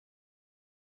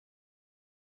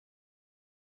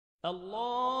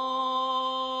الله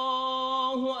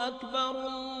أكبر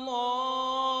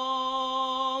الله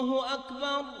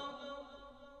أكبر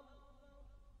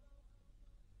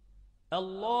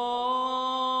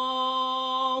الله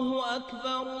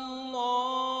أكبر الله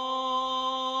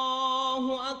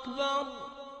أكبر.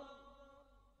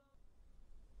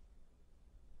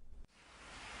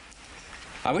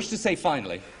 I wish to say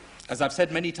finally, as I've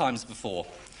said many times before,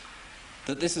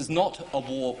 that this is not a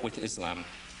war with Islam.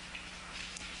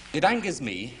 It angers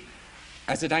me,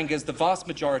 as it angers the vast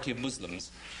majority of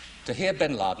Muslims, to hear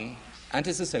bin Laden and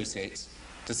his associates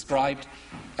described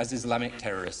as Islamic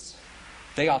terrorists.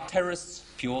 They are terrorists,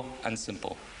 pure and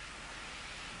simple.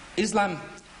 Islam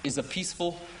is a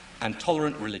peaceful and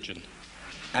tolerant religion,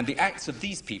 and the acts of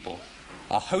these people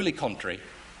are wholly contrary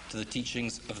to the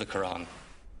teachings of the Quran.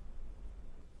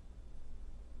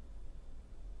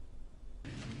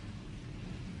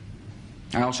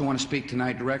 I also want to speak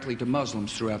tonight directly to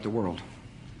Muslims throughout the world.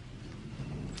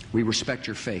 We respect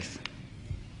your faith.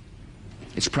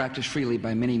 It's practiced freely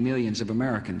by many millions of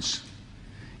Americans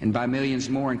and by millions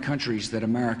more in countries that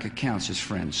America counts as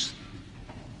friends.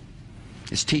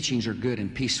 Its teachings are good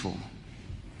and peaceful,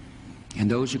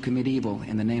 and those who commit evil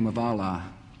in the name of Allah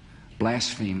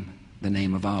blaspheme the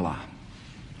name of Allah.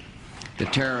 The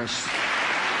terrorists...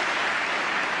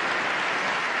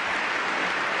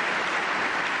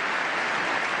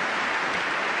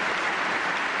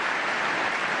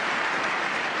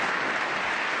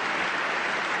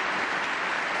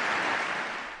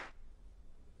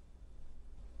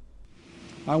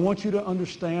 I want you to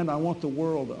understand, I want the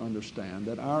world to understand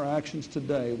that our actions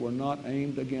today were not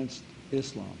aimed against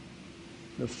Islam.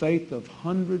 The faith of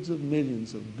hundreds of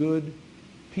millions of good,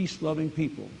 peace-loving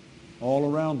people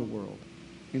all around the world,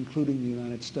 including the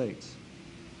United States.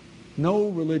 No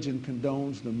religion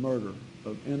condones the murder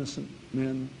of innocent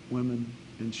men, women,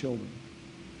 and children.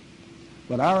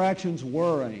 But our actions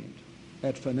were aimed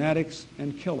at fanatics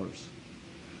and killers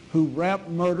who wrap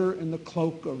murder in the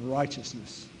cloak of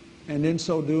righteousness, and in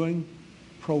so doing,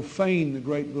 profane the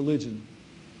great religion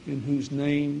in whose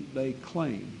name they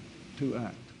claim to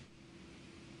act.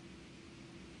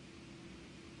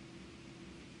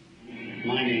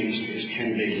 My name is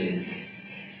Ken Bigley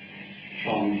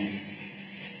from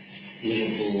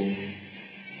Liverpool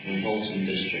and Bolton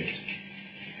district.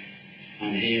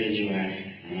 I'm here in Iraq,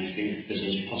 and I think this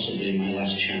is possibly my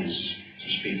last chance to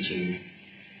speak to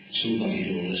somebody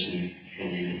who will listen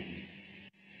from you.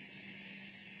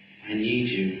 I need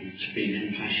you to be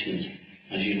compassionate,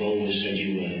 as you've always said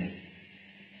you were,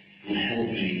 and help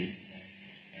me.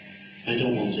 I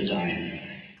don't want to die.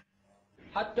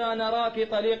 حتى نراك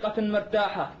طليقة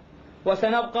مرتاحة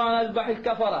وسنبقى نذبح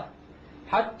الكفرة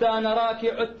حتى نراك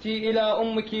عدت إلى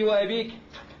أمك وأبيك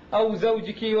أو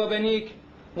زوجك وبنيك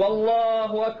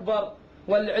والله أكبر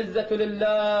والعزة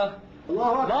لله.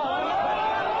 الله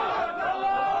أكبر.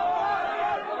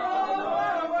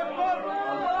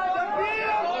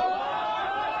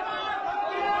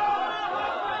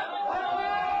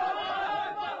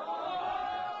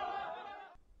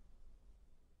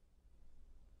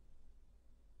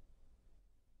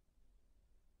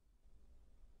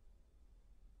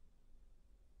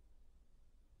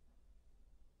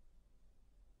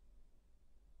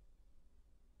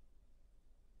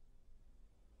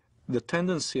 The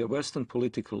tendency of Western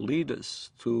political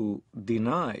leaders to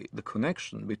deny the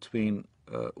connection between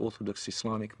Orthodox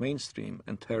Islamic mainstream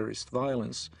and terrorist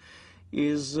violence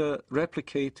is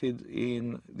replicated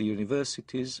in the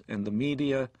universities and the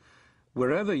media.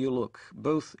 Wherever you look,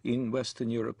 both in Western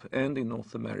Europe and in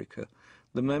North America,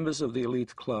 the members of the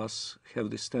elite class have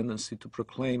this tendency to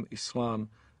proclaim Islam,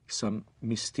 some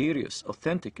mysterious,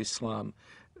 authentic Islam,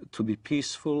 to be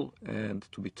peaceful and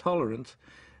to be tolerant,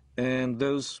 and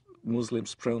those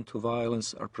Muslims prone to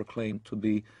violence are proclaimed to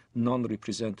be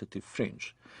non-representative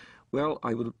fringe. Well,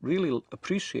 I would really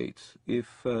appreciate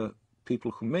if people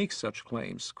who make such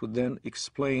claims could then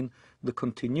explain the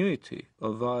continuity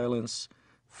of violence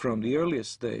from the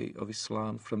earliest day of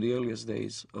Islam, from the earliest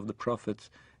days of the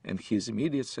Prophet and his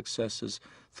immediate successors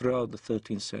throughout the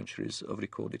 13 centuries of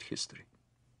recorded history.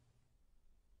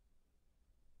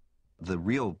 The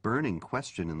real burning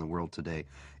question in the world today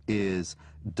is,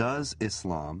 does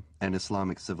Islam and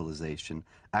Islamic civilization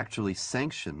actually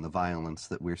sanction the violence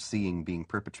that we're seeing being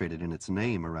perpetrated in its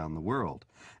name around the world?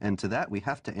 And to that we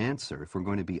have to answer, if we're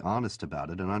going to be honest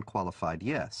about it, an unqualified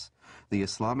yes. The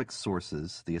Islamic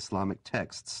sources, the Islamic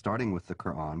texts, starting with the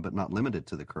Quran, but not limited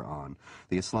to the Quran,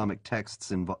 the Islamic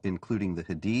texts including the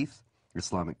Hadith,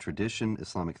 Islamic tradition,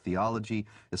 Islamic theology,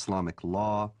 Islamic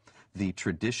law, the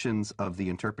traditions of the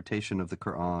interpretation of the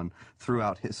Quran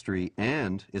throughout history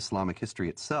and Islamic history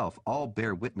itself all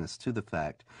bear witness to the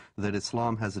fact that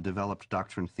Islam has a developed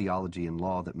doctrine, theology, and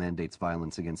law that mandates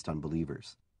violence against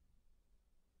unbelievers.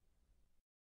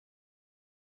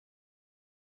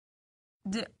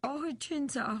 The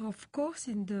origins are, of course,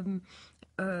 in the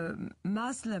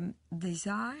Muslim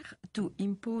desire to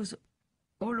impose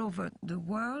all over the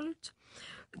world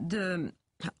the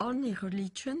only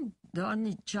religion, the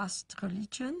only just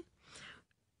religion,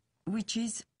 which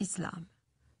is Islam,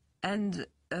 and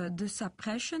the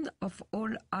suppression of all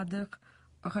other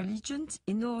religions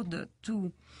in order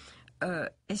to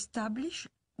establish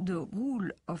the rule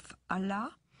of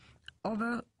Allah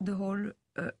over the whole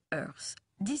earth.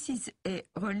 This is a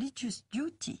religious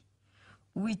duty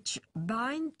which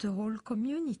binds the whole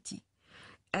community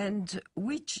and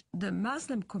which the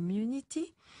Muslim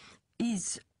community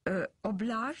is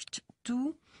obliged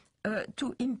to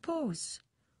impose,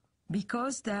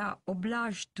 because they are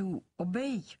obliged to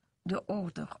obey the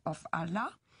order of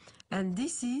Allah, and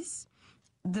this is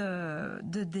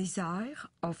the desire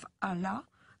of Allah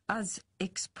as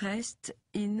expressed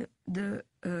in the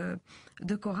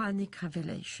Quranic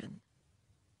revelation.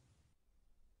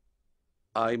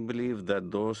 I believe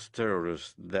that those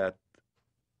terrorists that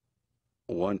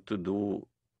want to do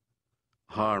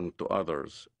harm to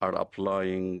others are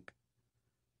applying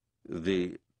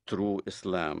the true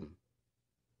Islam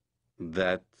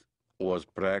that was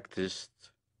practiced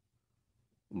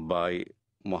by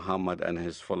Muhammad and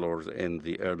his followers in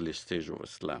the early stage of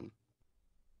Islam.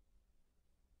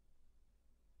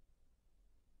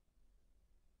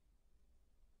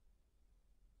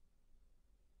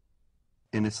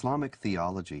 In Islamic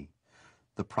theology,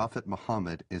 the Prophet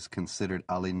Muhammad is considered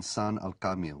al-insan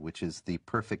al-kamil, which is the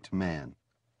perfect man.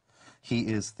 He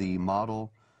is the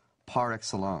model par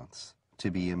excellence to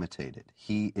be imitated.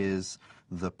 He is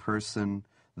the person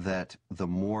that the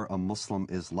more a Muslim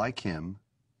is like him,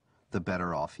 the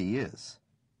better off he is.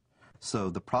 So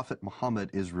the Prophet Muhammad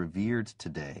is revered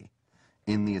today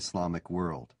in the Islamic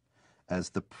world as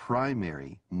the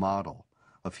primary model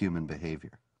of human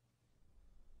behavior.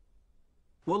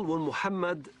 Well, when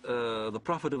Muhammad, the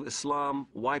Prophet of Islam,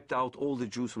 wiped out all the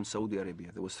Jews from Saudi Arabia,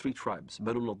 there was 3 tribes,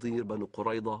 Banu Nadir, Banu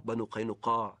Qurayda, Banu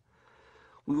Qaynuqa.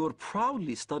 We were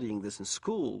proudly studying this in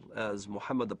school as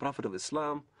Muhammad, the Prophet of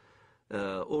Islam,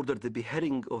 ordered the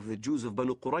beheading of the Jews of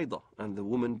Banu Qurayda and the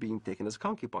women being taken as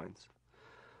concubines.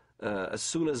 As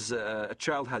soon as a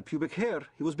child had pubic hair,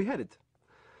 he was beheaded.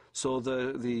 So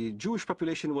the Jewish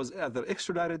population was either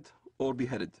extradited or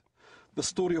beheaded. The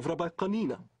story of Rabbi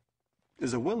Qanina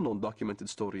is a well-known documented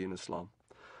story in Islam.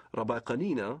 Rabbi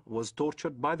Qanina was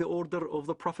tortured by the order of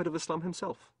the Prophet of Islam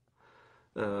himself.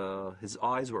 His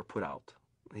eyes were put out.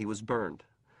 He was burned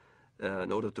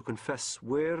in order to confess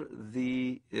where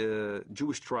the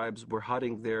Jewish tribes were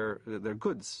hiding their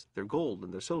goods, their gold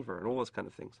and their silver and all those kind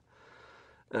of things.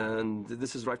 And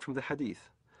this is right from the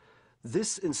Hadith.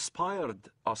 This inspired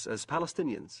us as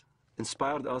Palestinians,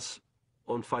 inspired us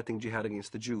on fighting jihad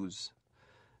against the Jews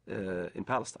in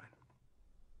Palestine.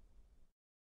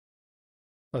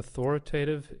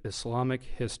 Authoritative Islamic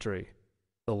History,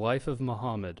 The Life of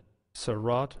Muhammad,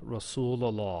 Sirat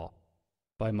Rasulullah,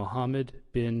 by Muhammad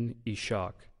bin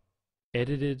Ishaq,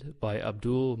 edited by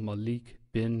Abdul Malik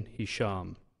bin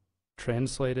Hisham,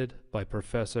 translated by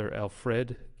Professor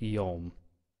Alfred Guillaume.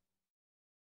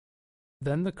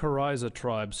 Then the Qurayza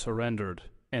tribe surrendered,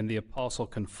 and the apostle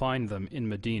confined them in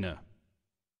Medina.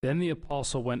 Then the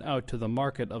apostle went out to the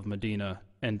market of Medina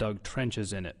and dug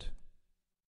trenches in it.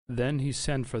 Then he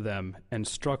sent for them and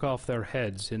struck off their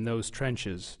heads in those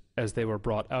trenches as they were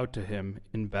brought out to him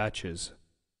in batches.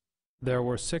 There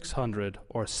were 600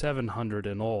 or 700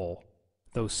 in all,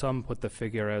 though some put the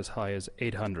figure as high as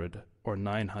 800 or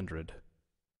 900.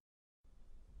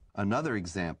 Another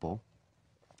example,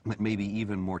 that may be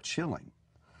even more chilling,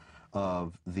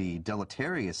 of the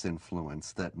deleterious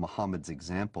influence that Muhammad's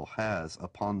example has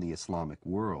upon the Islamic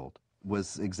world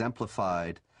was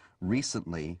exemplified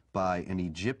recently by an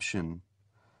Egyptian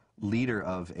leader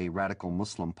of a radical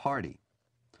Muslim party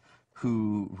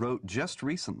who wrote just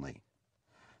recently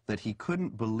that he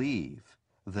couldn't believe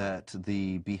that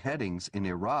the beheadings in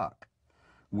Iraq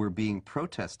were being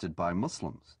protested by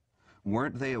Muslims.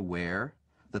 Weren't they aware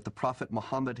that the Prophet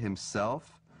Muhammad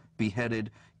himself beheaded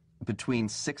between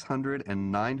 600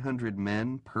 and 900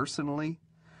 men personally,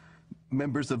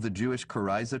 members of the Jewish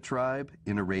Qurayza tribe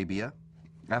in Arabia,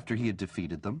 after he had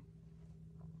defeated them?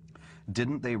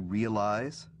 Didn't they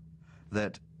realize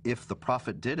that if the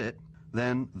Prophet did it,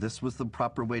 then this was the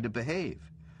proper way to behave?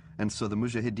 And so the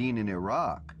Mujahideen in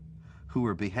Iraq, who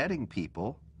were beheading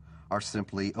people, are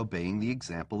simply obeying the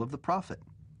example of the Prophet.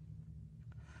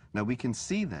 Now we can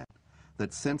see that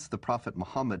since the Prophet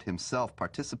Muhammad himself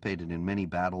participated in many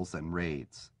battles and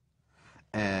raids,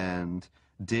 and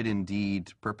did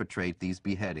indeed perpetrate these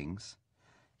beheadings,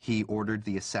 he ordered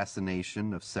the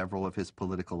assassination of several of his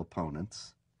political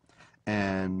opponents,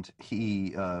 and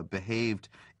he behaved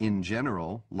in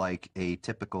general like a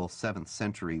typical 7th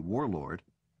century warlord.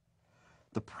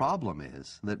 The problem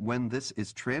is that when this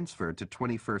is transferred to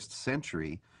 21st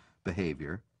century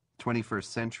behavior, 21st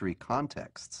century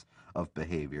contexts of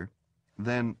behavior,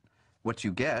 then what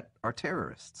you get are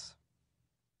terrorists.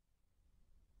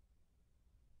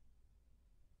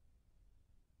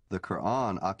 The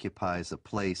Quran occupies a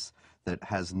place that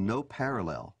has no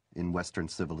parallel in Western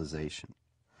civilization.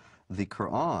 The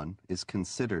Quran is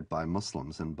considered by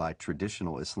Muslims and by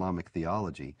traditional Islamic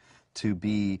theology to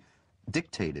be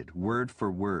dictated word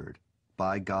for word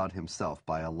by God himself,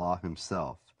 by Allah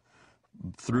himself,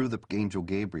 through the angel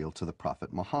Gabriel to the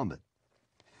Prophet Muhammad.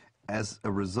 As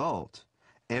a result,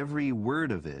 every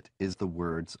word of it is the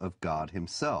words of God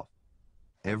himself.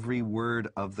 Every word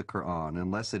of the Quran,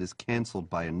 unless it is canceled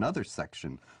by another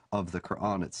section of the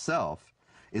Quran itself,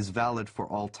 is valid for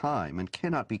all time and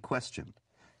cannot be questioned,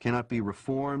 cannot be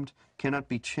reformed, cannot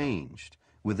be changed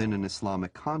within an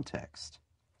Islamic context.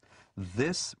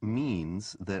 This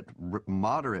means that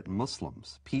moderate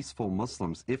Muslims, peaceful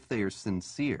Muslims, if they are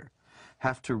sincere,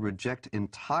 have to reject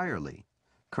entirely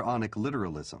Quranic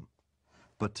literalism.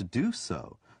 But to do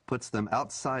so puts them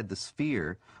outside the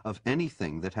sphere of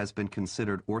anything that has been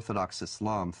considered Orthodox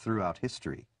Islam throughout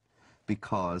history,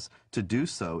 because to do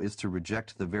so is to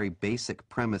reject the very basic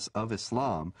premise of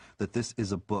Islam, that this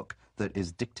is a book that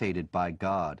is dictated by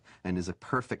God and is a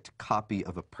perfect copy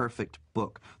of a perfect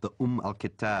book, the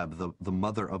al-Kitab, the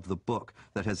mother of the book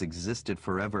that has existed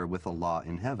forever with Allah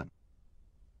in heaven.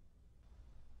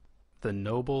 The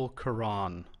Noble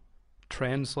Quran,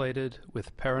 translated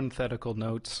with parenthetical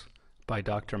notes by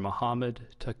Dr. Muhammad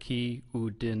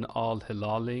Taqi-ud-Din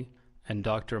al-Hilali and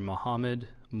Dr. Muhammad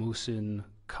Muhsin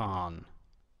Khan.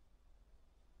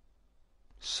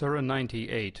 Surah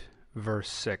 98, verse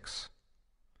 6.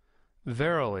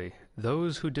 Verily,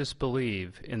 those who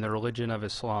disbelieve in the religion of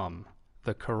Islam,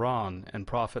 the Quran and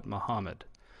Prophet Muhammad,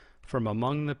 from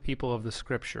among the people of the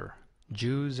Scripture,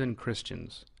 Jews and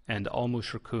Christians, and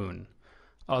al-Mushrikun,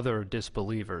 other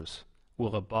disbelievers,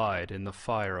 will abide in the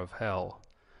fire of hell.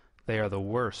 They are the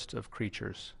worst of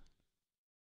creatures.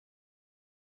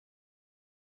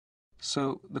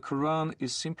 So the Quran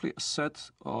is simply a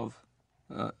set of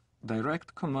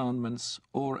direct commandments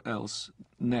or else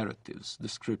narratives,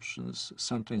 descriptions,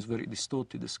 sometimes very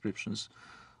distorted descriptions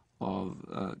of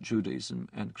Judaism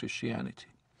and Christianity.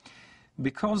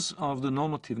 Because of the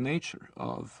normative nature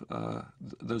of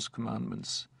those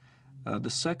commandments, the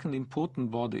second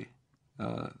important body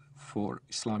for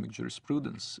Islamic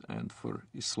jurisprudence and for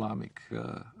Islamic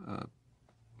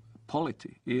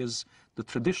polity is the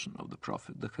tradition of the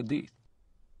Prophet, the Hadith.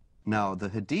 Now, the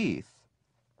Hadith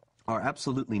are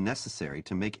absolutely necessary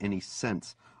to make any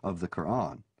sense of the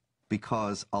Quran,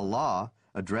 because Allah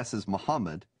addresses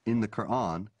Muhammad in the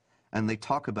Quran and they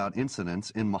talk about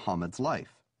incidents in Muhammad's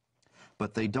life,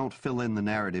 but they don't fill in the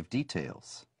narrative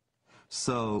details.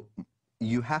 So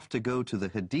you have to go to the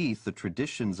Hadith, the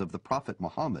traditions of the Prophet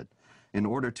Muhammad, in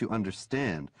order to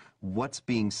understand what's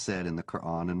being said in the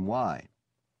Quran and why.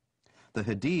 The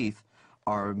Hadith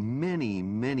are many,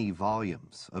 many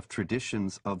volumes of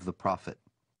traditions of the Prophet.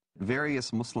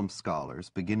 Various Muslim scholars,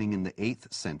 beginning in the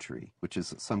 8th century, which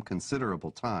is some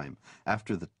considerable time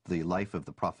after the life of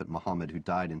the Prophet Muhammad, who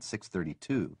died in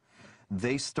 632,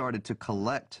 they started to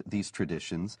collect these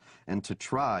traditions and to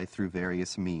try, through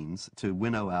various means, to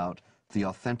winnow out the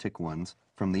authentic ones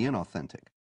from the inauthentic.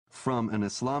 From an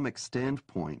Islamic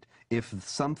standpoint, if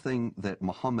something that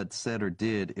Muhammad said or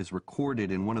did is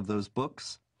recorded in one of those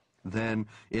books, then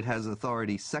it has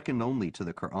authority second only to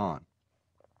the Quran.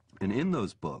 And in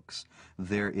those books,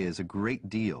 there is a great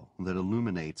deal that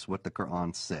illuminates what the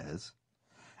Quran says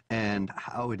and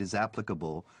how it is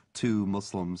applicable to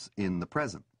Muslims in the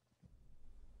present.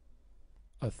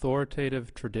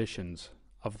 Authoritative traditions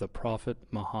of the Prophet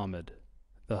Muhammad,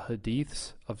 the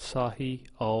Hadiths of Sahih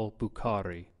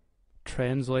al-Bukhari,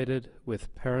 translated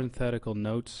with parenthetical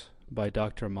notes by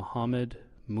Dr. Muhammad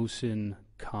Muhsin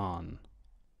Khan.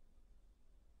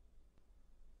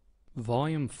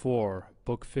 Volume 4,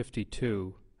 Book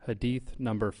 52, Hadith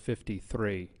number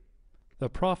 53. The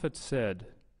Prophet said,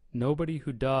 "Nobody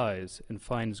who dies and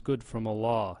finds good from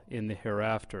Allah in the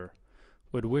hereafter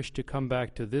would wish to come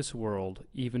back to this world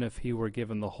even if he were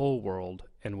given the whole world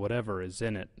and whatever is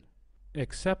in it."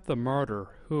 except the martyr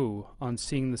who, on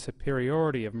seeing the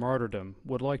superiority of martyrdom,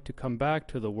 would like to come back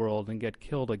to the world and get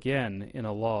killed again in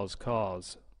Allah's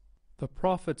cause. The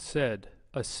Prophet said,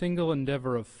 "A single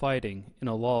endeavor of fighting in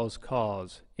Allah's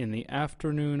cause, in the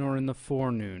afternoon or in the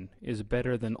forenoon, is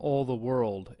better than all the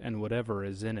world and whatever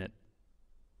is in it."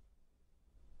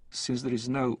 Since there is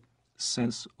no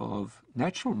sense of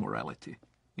natural morality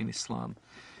in Islam,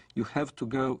 you have to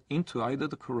go into either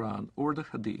the Quran or the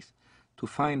Hadith to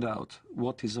find out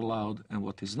what is allowed and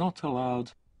what is not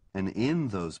allowed. And in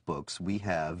those books, we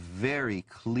have very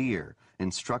clear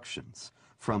instructions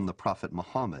from the Prophet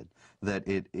Muhammad that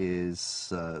it is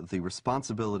the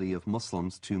responsibility of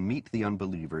Muslims to meet the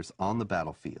unbelievers on the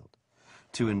battlefield,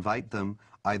 to invite them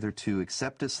either to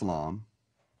accept Islam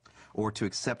or to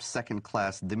accept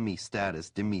second-class dhimmi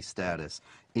status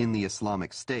in the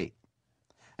Islamic State.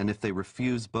 And if they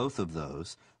refuse both of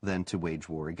those, then to wage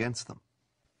war against them.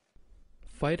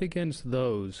 Fight against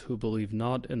those who believe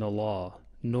not in Allah,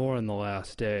 nor in the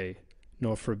last day,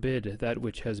 nor forbid that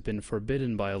which has been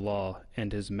forbidden by Allah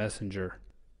and His Messenger.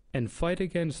 And fight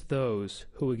against those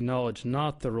who acknowledge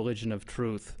not the religion of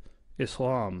truth,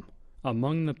 Islam,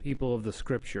 among the people of the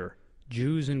Scripture,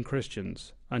 Jews and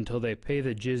Christians, until they pay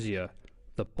the jizya,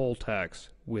 the poll tax,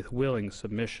 with willing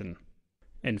submission,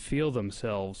 and feel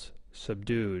themselves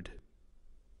subdued.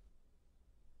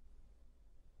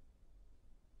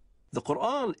 The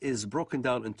Quran is broken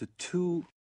down into two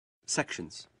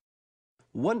sections.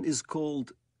 One is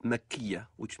called Makkiyah,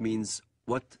 which means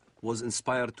what was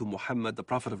inspired to Muhammad, the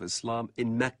Prophet of Islam,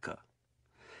 in Mecca.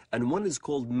 And one is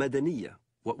called Madaniyah,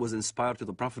 what was inspired to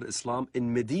the Prophet of Islam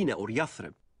in Medina or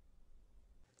Yathrib.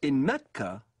 In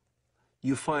Mecca,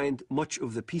 you find much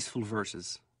of the peaceful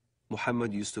verses.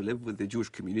 Muhammad used to live with the Jewish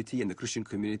community and the Christian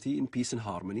community in peace and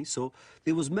harmony. So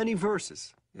there was many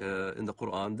verses in the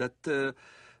Quran that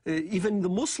even the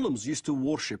Muslims used to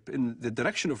worship in the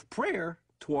direction of prayer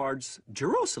towards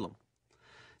Jerusalem.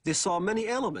 They saw many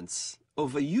elements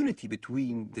of a unity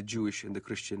between the Jewish and the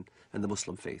Christian and the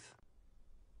Muslim faith.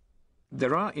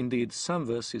 There are indeed some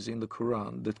verses in the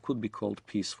Quran that could be called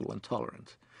peaceful and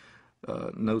tolerant,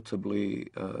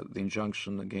 notably the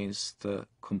injunction against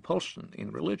compulsion in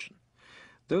religion.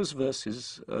 Those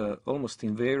verses almost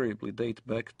invariably date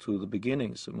back to the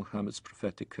beginnings of Muhammad's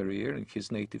prophetic career in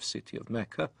his native city of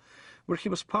Mecca, where he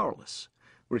was powerless,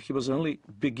 where he was only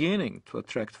beginning to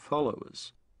attract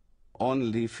followers.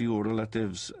 Only few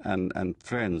relatives and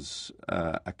friends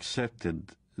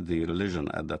accepted the religion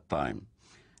at that time.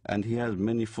 And he had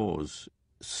many foes.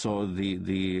 So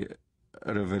the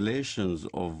revelations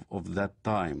of that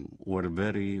time were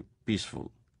very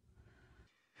peaceful.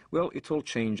 Well, it all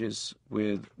changes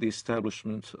with the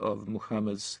establishment of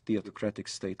Muhammad's theocratic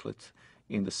statelet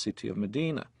in the city of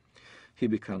Medina. He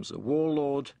becomes a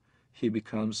warlord, he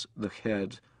becomes the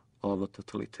head of a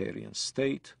totalitarian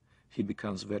state, he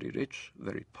becomes very rich,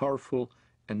 very powerful,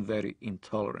 and very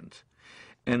intolerant.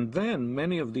 And then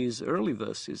many of these early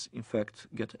verses, in fact,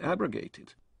 get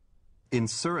abrogated. In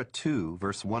Surah 2,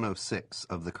 verse 106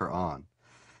 of the Quran,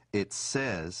 it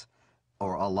says,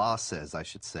 or Allah says, I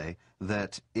should say,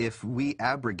 that if we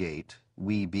abrogate,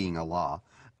 we being Allah,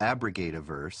 abrogate a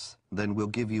verse, then we'll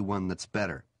give you one that's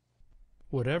better.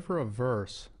 Whatever a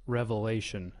verse,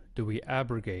 revelation, do we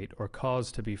abrogate or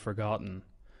cause to be forgotten,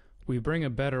 we bring a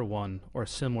better one or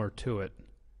similar to it.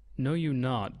 Know you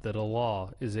not that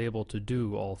Allah is able to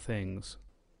do all things?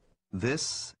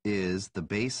 This is the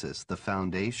basis, the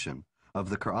foundation of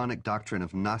the Quranic doctrine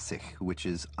of nasikh, which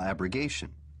is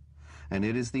abrogation. And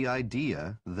it is the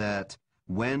idea that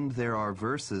when there are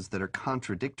verses that are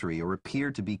contradictory or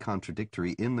appear to be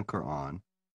contradictory in the Quran,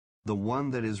 the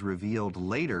one that is revealed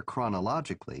later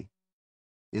chronologically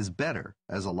is better,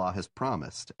 as Allah has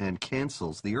promised, and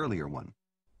cancels the earlier one.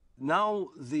 Now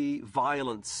the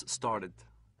violence started.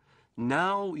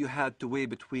 Now you had to weigh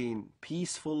between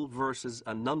peaceful verses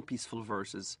and non-peaceful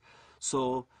verses.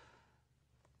 So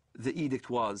the edict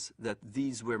was that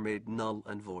these were made null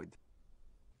and void.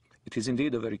 It is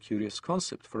indeed a very curious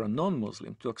concept for a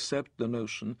non-Muslim to accept the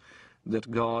notion that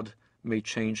God may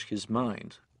change his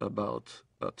mind about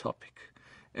a topic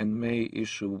and may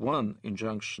issue one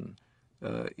injunction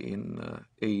in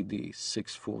AD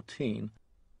 614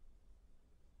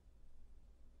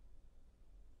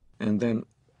 and then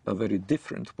a very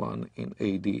different one in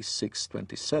AD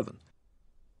 627.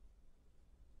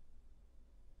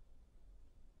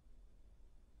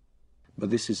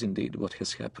 But this is indeed what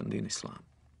has happened in Islam.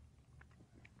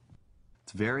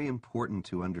 It's very important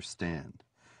to understand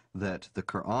that the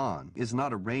Quran is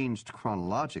not arranged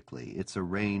chronologically. It's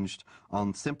arranged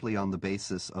simply on the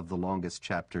basis of the longest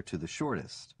chapter to the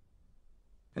shortest.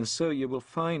 And so you will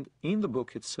find in the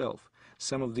book itself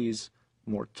some of these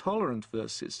more tolerant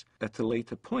verses at a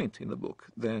later point in the book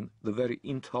than the very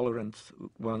intolerant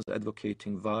ones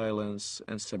advocating violence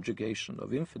and subjugation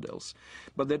of infidels.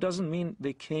 But that doesn't mean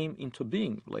they came into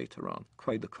being later on.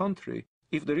 Quite the contrary.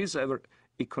 If there is ever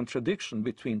a contradiction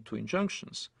between two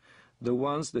injunctions, the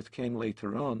ones that came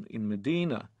later on in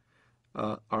Medina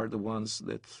are the ones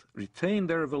that retain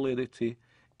their validity,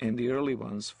 and the early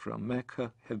ones from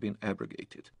Mecca have been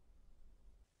abrogated.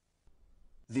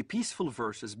 The peaceful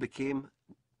verses became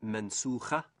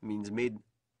mansukha, means made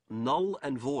null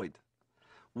and void,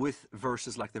 with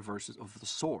verses like the verses of the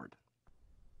sword.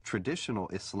 Traditional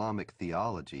Islamic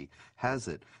theology has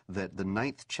it that the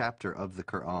 9th chapter of the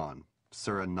Quran,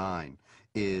 Surah 9,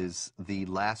 is the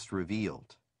last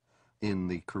revealed in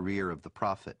the career of the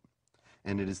Prophet.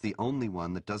 And it is the only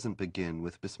one that doesn't begin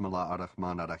with Bismillah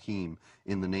ar-Rahman ar-Rahim,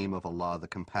 in the name of Allah, the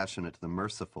Compassionate, the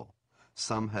Merciful.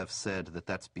 Some have said that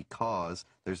that's because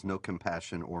there's no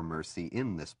compassion or mercy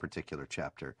in this particular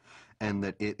chapter, and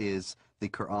that it is the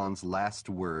Quran's last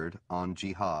word on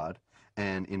jihad,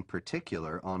 and in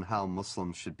particular on how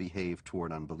Muslims should behave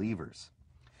toward unbelievers.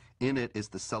 In it is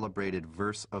the celebrated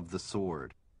verse of the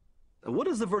sword. What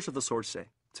does the verse of the sword say?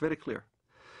 It's very clear.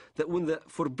 That when the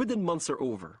forbidden months are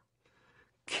over,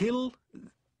 kill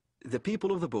the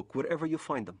people of the book wherever you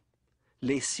find them.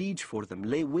 Lay siege for them,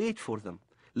 lay wait for them,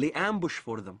 lay ambush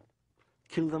for them.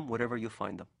 Kill them wherever you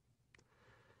find them.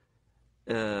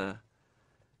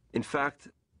 In fact,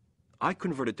 I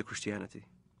converted to Christianity.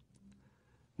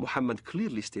 Muhammad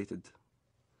clearly stated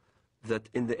that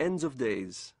in the ends of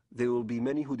days, there will be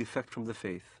many who defect from the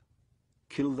faith.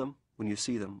 Kill them when you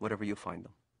see them, wherever you find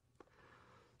them.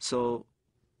 So,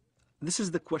 this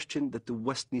is the question that the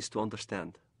West needs to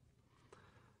understand.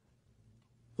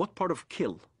 What part of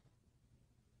kill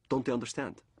don't they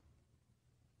understand?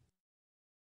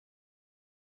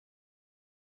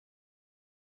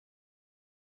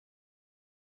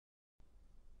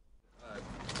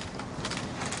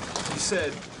 You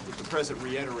said that the President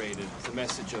reiterated the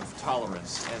message of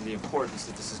tolerance and the importance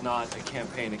that this is not a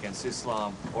campaign against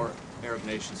Islam or Arab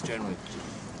nations generally.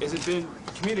 Has it been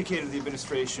communicated to the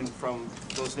administration from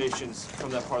those nations, from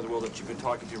that part of the world that you've been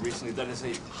talking to recently, that is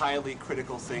a highly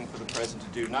critical thing for the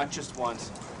President to do, not just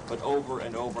once, but over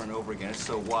and over and over again?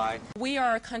 So why? We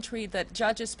are a country that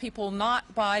judges people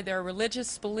not by their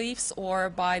religious beliefs or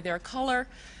by their color,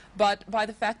 but by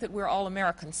the fact that we're all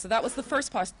Americans. So that was the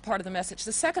first part of the message.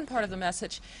 The second part of the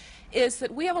message is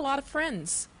that we have a lot of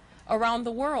friends around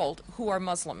the world who are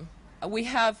Muslim. We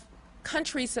have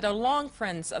countries that are long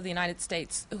friends of the United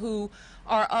States who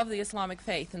are of the Islamic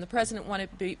faith, and the President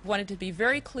wanted to be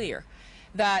very clear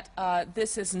that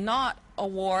this is not a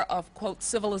war of, quote,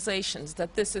 civilizations,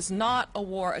 that this is not a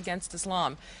war against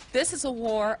Islam. This is a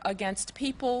war against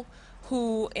people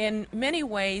who in many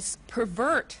ways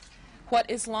pervert what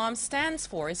Islam stands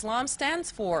for. Islam stands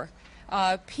for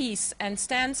peace and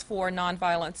stands for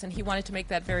nonviolence, and he wanted to make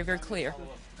that very, very clear.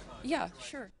 Yeah,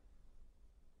 sure.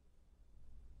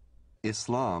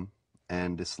 Islam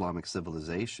and Islamic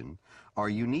civilization are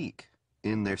unique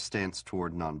in their stance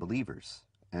toward non-believers,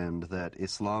 and that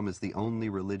Islam is the only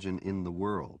religion in the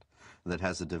world that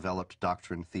has a developed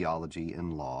doctrine, theology,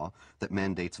 and law that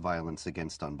mandates violence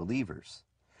against unbelievers.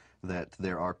 That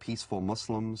there are peaceful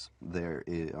Muslims, there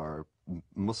are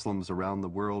Muslims around the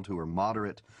world who are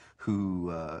moderate,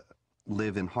 who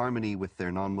live in harmony with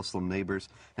their non-Muslim neighbors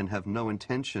and have no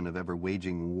intention of ever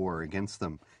waging war against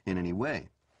them in any way.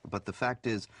 But the fact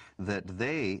is that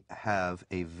they have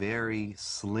a very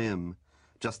slim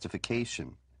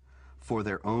justification for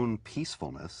their own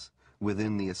peacefulness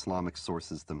within the Islamic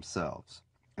sources themselves.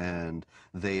 And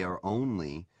they are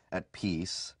only at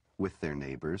peace with their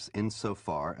neighbors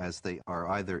insofar as they are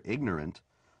either ignorant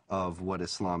of what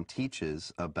Islam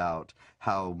teaches about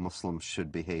how Muslims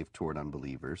should behave toward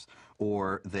unbelievers,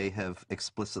 or they have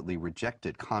explicitly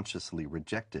rejected, consciously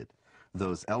rejected,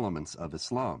 those elements of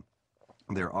Islam.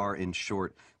 There are, in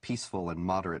short, peaceful and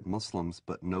moderate Muslims,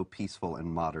 but no peaceful and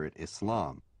moderate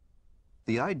Islam.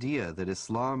 The idea that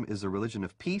Islam is a religion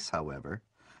of peace, however,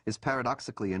 is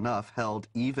paradoxically enough held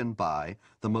even by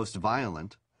the most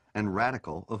violent and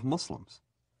radical of Muslims.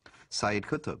 Sayyid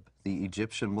Qutb, the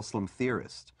Egyptian Muslim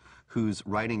theorist, whose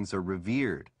writings are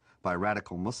revered by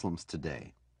radical Muslims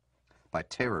today, by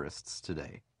terrorists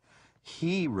today,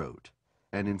 he wrote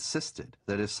and insisted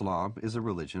that Islam is a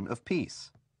religion of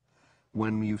peace.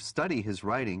 When you study his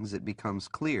writings, it becomes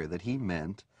clear that he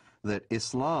meant that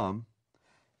Islam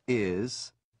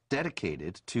is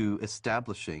dedicated to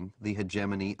establishing the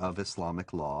hegemony of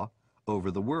Islamic law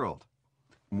over the world.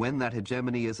 When that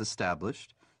hegemony is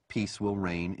established, peace will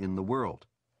reign in the world.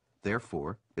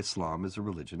 Therefore, Islam is a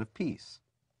religion of peace.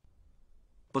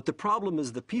 But the problem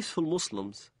is the peaceful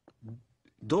Muslims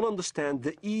don't understand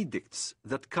the edicts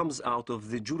that comes out of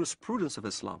the jurisprudence of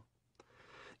Islam.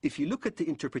 If you look at the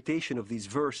interpretation of these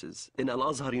verses in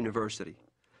Al-Azhar University,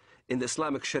 in the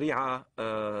Islamic Sharia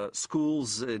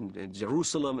schools in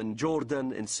Jerusalem, in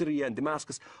Jordan, in Syria, and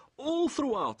Damascus, all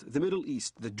throughout the Middle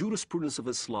East, the jurisprudence of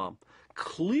Islam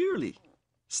clearly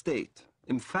state,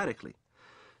 emphatically,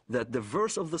 that the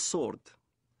verse of the sword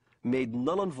made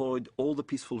null and void all the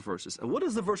peaceful verses. And what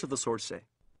does the verse of the sword say?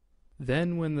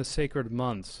 Then when the sacred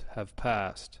months have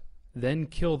passed, then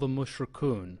kill the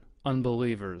mushrikun,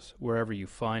 unbelievers, wherever you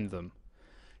find them,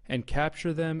 and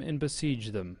capture them and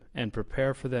besiege them, and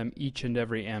prepare for them each and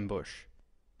every ambush.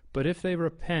 But if they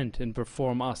repent and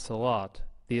perform as-salat,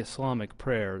 the Islamic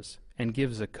prayers, and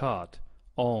give zakat,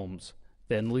 alms,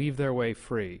 then leave their way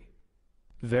free.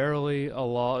 Verily,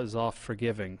 Allah is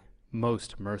oft-forgiving,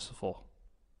 most merciful.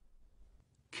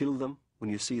 Kill them when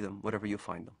you see them, wherever you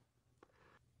find them.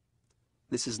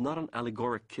 This is not an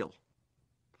allegoric kill.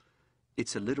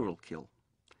 It's a literal kill.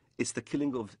 It's the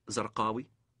killing of Zarqawi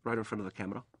right in front of the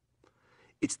camera.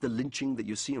 It's the lynching that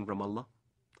you see in Ramallah.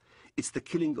 It's the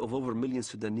killing of over 1 million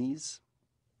Sudanese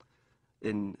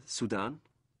in Sudan,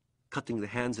 cutting the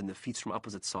hands and the feet from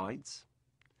opposite sides.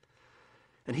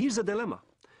 And here's the dilemma.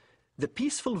 The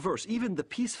peaceful verse, even the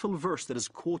peaceful verse that is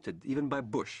quoted, even by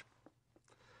Bush,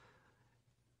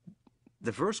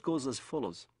 the verse goes as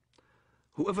follows.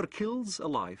 Whoever kills a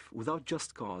life without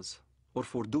just cause or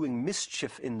for doing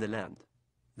mischief in the land,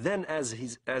 then as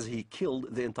he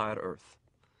killed the entire earth.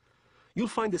 You'll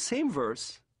find the same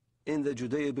verse in the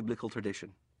Judeo-biblical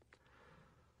tradition.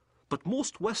 But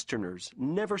most Westerners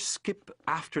never skip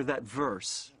after that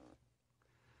verse,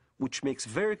 which makes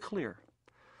very clear,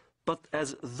 but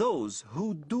as those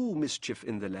who do mischief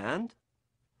in the land,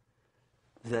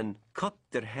 then cut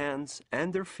their hands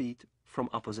and their feet from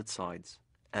opposite sides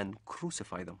and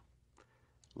crucify them,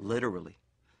 literally.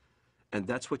 And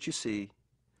that's what you see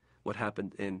what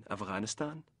happened in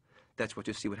Afghanistan. That's what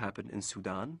you see what happened in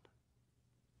Sudan.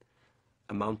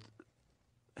 A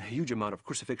huge amount of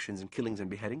crucifixions and killings and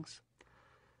beheadings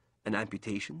and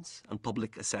amputations and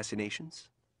public assassinations.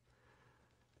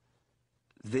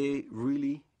 They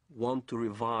really want to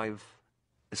revive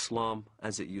Islam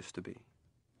as it used to be.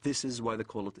 This is why they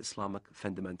call it Islamic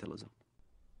fundamentalism.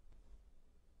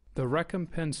 The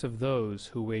recompense of those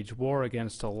who wage war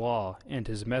against Allah and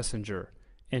His Messenger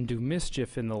and do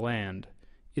mischief in the land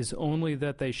is only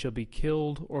that they shall be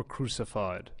killed or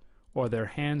crucified, or their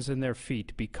hands and their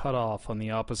feet be cut off on the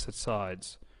opposite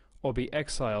sides, or be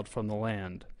exiled from the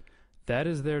land. That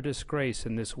is their disgrace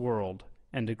in this world,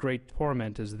 and a great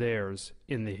torment is theirs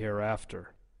in the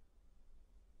hereafter.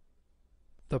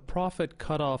 The Prophet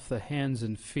cut off the hands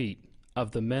and feet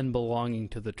of the men belonging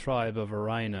to the tribe of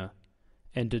Arina,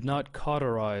 and did not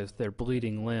cauterize their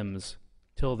bleeding limbs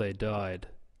till they died.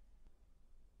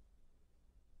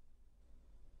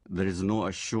 There is no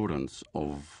assurance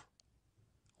of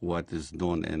what is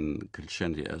known in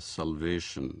Christianity as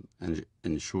salvation and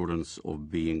assurance of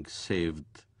being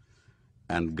saved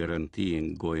and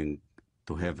guaranteeing going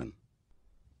to heaven.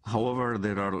 However,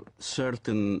 there are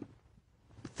certain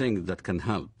things that can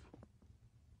help.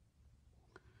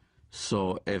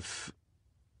 So if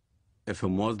a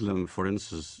Muslim, for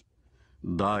instance,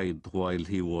 died while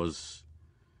he was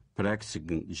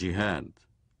practicing jihad,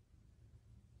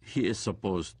 he is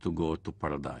supposed to go to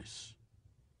paradise.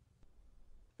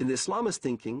 In the Islamist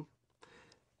thinking,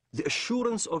 the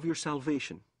assurance of your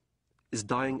salvation is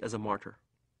dying as a martyr.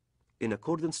 In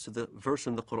accordance to the verse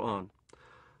in the Quran,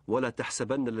 وَلَا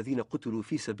تَحْسَبَنَّ الَّذِينَ قُتِلُوا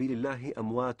فِي سَبِيلِ اللَّهِ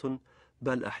أَمْوَاتٌ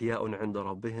بَلْ أَحْيَاءٌ عِنْدَ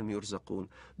رَبِّهِمْ يُرْزَقُونَ.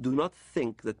 Do not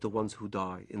think that the ones who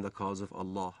die in the cause of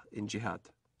Allah in jihad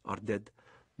are dead,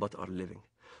 but are living.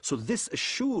 So this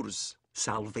assures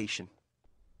salvation.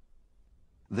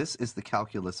 This is the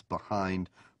calculus behind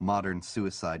modern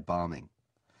suicide bombing.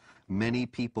 Many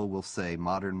people will say,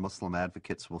 modern Muslim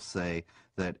advocates will say,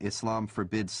 that Islam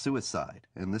forbids suicide,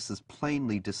 and this is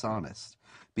plainly dishonest,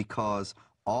 because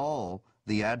all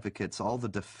the advocates, all the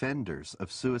defenders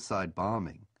of suicide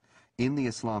bombing in the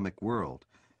Islamic world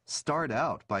start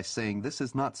out by saying this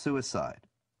is not suicide.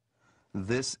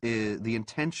 This is, the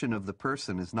intention of the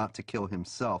person is not to kill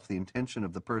himself. The intention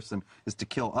of the person is to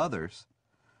kill others,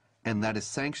 and that is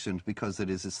sanctioned because it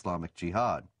is Islamic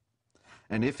jihad.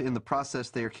 And if in the process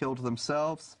they are killed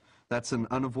themselves, that's an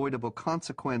unavoidable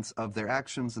consequence of their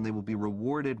actions, and they will be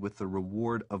rewarded with the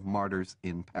reward of martyrs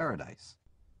in paradise.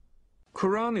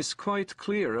 Quran is quite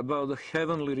clear about the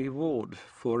heavenly reward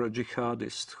for a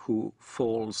jihadist who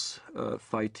falls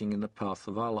fighting in the path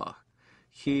of Allah.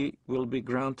 he will be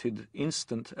granted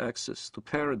instant access to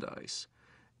paradise.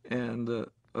 And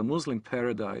a Muslim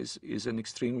paradise is an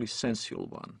extremely sensual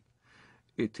one.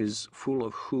 It is full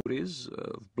of houris,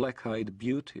 of black-eyed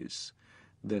beauties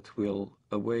that will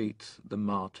await the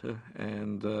martyr,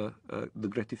 and the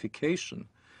gratification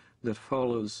that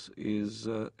follows is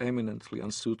eminently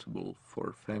unsuitable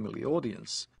for family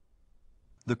audience.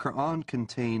 The Quran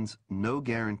contains no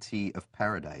guarantee of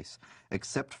paradise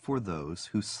except for those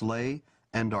who slay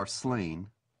and are slain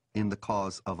in the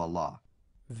cause of Allah.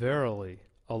 Verily,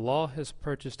 Allah has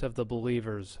purchased of the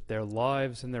believers their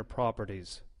lives and their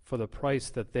properties, for the price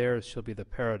that theirs shall be the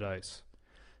paradise.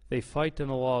 They fight in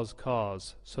Allah's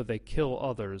cause, so they kill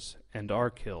others and are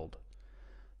killed.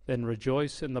 Then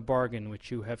rejoice in the bargain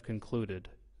which you have concluded.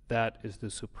 That is the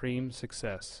supreme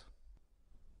success.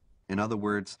 In other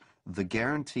words, the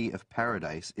guarantee of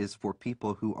paradise is for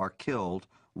people who are killed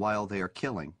while they are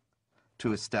killing,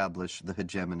 to establish the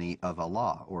hegemony of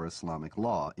Allah, or Islamic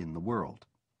law, in the world.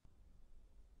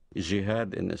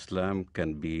 Jihad in Islam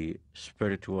can be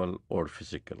spiritual or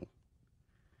physical.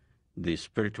 The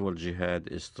spiritual jihad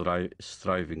is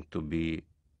striving to be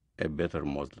a better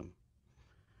Muslim.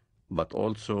 But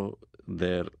also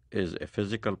there is a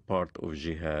physical part of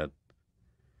jihad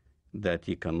that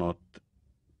you cannot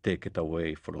take it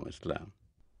away from Islam.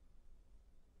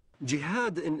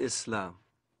 Jihad in Islam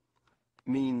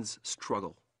means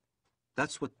struggle.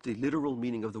 That's what the literal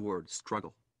meaning of the word,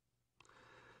 struggle.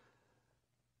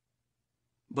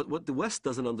 But what the West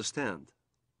doesn't understand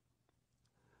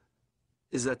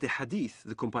is that the hadith,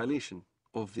 the compilation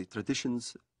of the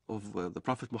traditions of the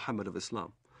Prophet Muhammad of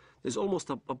Islam, there's almost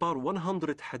about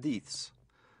 100 hadiths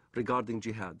regarding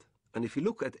jihad. And if you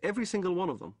look at every single one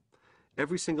of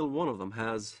them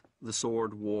has the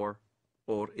sword, war,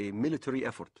 or a military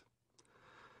effort.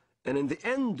 And in the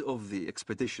end of the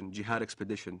expedition, jihad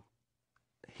expedition,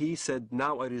 he said,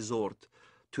 now I resort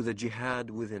to the jihad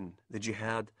within, the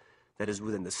jihad that is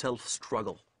within, the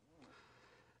self-struggle.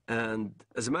 And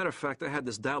as a matter of fact, I had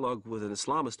this dialogue with an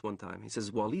Islamist one time. He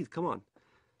says, Walid, come on,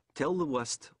 tell the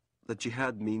West that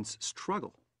jihad means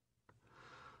struggle.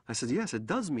 I said, yes, it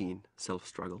does mean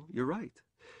self-struggle. You're right.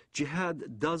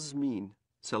 Jihad does mean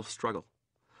self-struggle.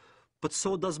 But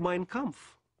so does Mein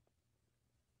Kampf.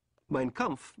 Mein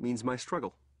Kampf means my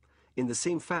struggle. In the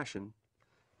same fashion,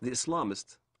 the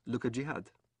Islamists look at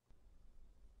jihad.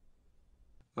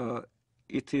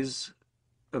 It is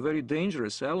a very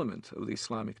dangerous element of the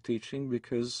Islamic teaching,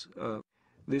 because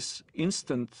this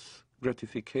instant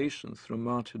gratification through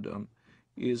martyrdom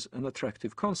is an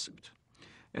attractive concept.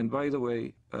 And by the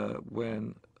way,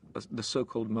 when the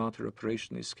so-called martyr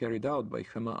operation is carried out by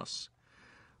Hamas,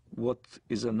 what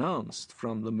is announced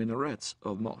from the minarets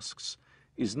of mosques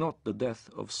is not the death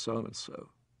of so-and-so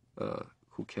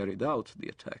who carried out the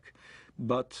attack,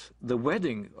 but the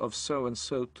wedding of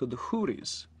so-and-so to the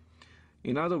houris.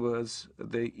 In other words,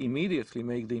 they immediately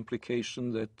make the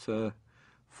implication that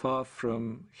far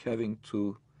from having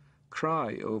to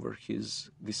cry over his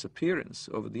disappearance,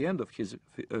 over the end of his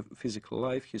physical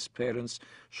life, his parents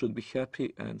should be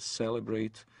happy and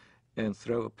celebrate and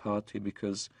throw a party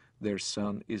because their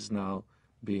son is now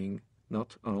being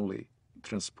not only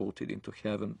transported into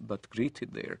heaven, but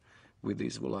greeted there with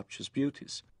these voluptuous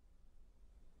beauties.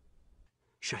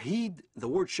 Shaheed, the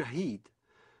word shaheed,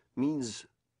 means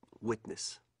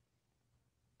witness.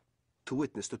 To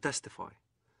witness, to testify.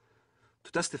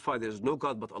 To testify there is no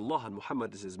God but Allah and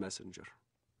Muhammad is his messenger.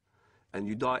 And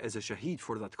you die as a shaheed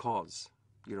for that cause.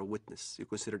 You're a witness. You're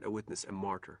considered a witness, a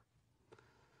martyr.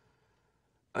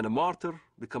 And a martyr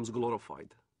becomes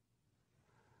glorified.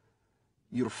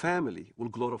 Your family will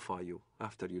glorify you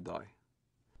after you die.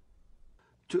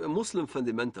 To a Muslim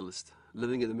fundamentalist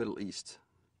living in the Middle East,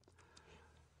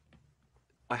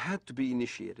 I had to be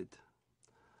initiated.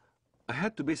 I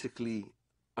had to basically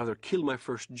either kill my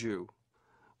first Jew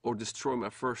or destroy my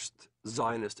first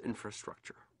Zionist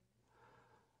infrastructure.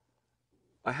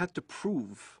 I had to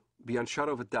prove, beyond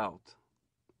shadow of a doubt,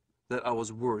 that I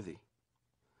was worthy.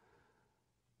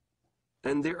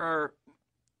 And there are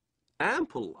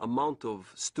ample amount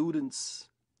of students,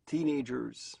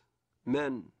 teenagers,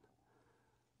 men,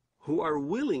 who are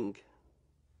willing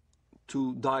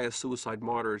to die as suicide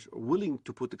martyrs, or willing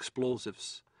to put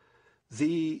explosives.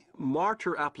 The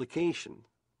martyr application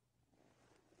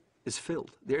is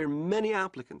filled. There are many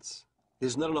applicants.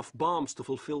 There's not enough bombs to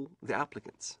fulfill the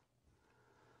applicants.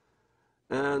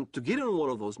 And to get on one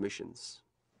of those missions,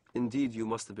 indeed you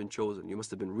must have been chosen. You must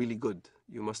have been really good.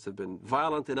 You must have been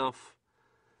violent enough.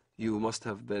 You must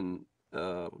have been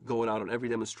going out on every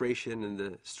demonstration in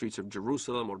the streets of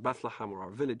Jerusalem or Bethlehem or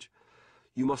our village.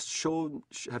 You must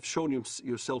have shown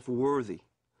yourself worthy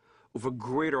of a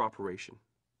greater operation.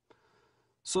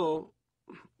 So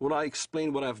when I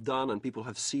explain what I've done and people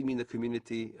have seen me in the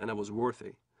community and I was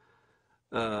worthy,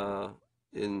 I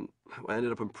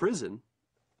ended up in prison,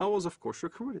 I was of course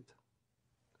recruited.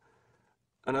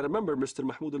 And I remember Mr.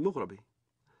 Mahmoud al-Mughrabi.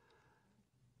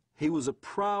 He was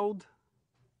proud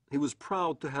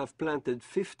to have planted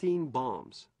 15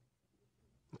 bombs,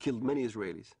 killed many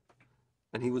Israelis.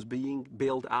 And he was being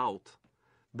bailed out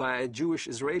by a Jewish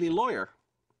Israeli lawyer.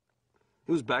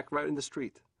 He was back right in the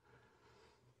street.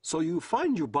 So you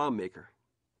find your bomb maker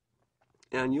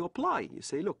and you apply. You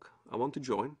say, look, I want to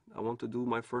join. I want to do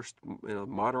my first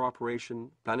martyr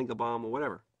operation, planning a bomb or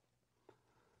whatever.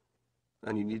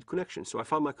 And you need connection. So I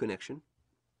found my connection.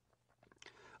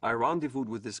 I rendezvoused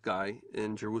with this guy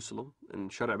in Jerusalem, in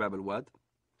Shara' Bab al-Wad.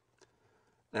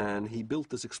 And he built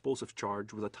this explosive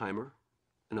charge with a timer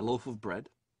and a loaf of bread.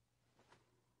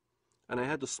 And I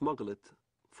had to smuggle it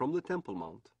from the Temple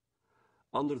Mount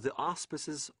under the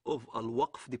auspices of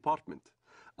Al-Waqf department.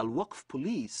 Al-Waqf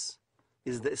police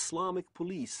is the Islamic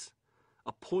police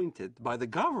appointed by the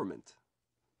government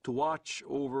to watch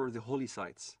over the holy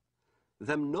sites.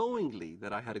 Them knowingly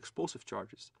that I had explosive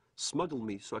charges smuggled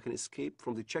me so I can escape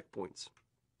from the checkpoints.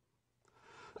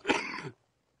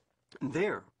 And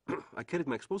there, I carried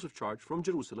my explosive charge from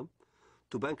Jerusalem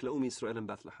to Bank Leumi Israel in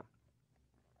Bethlehem.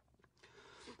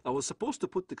 I was supposed to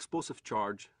put the explosive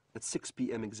charge at 6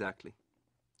 p.m. exactly.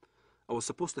 I was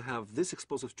supposed to have this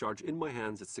explosive charge in my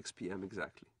hands at 6 p.m.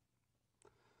 exactly.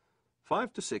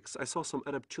 5 to 6, I saw some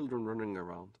Arab children running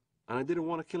around, and I didn't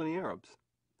want to kill any Arabs.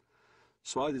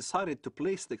 So I decided to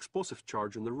place the explosive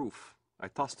charge on the roof. I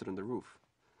tossed it on the roof.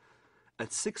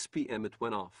 At 6 p.m. it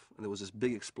went off, and there was this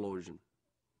big explosion.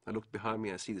 I looked behind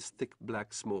me, I see this thick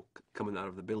black smoke coming out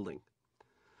of the building,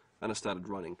 and I started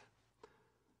running.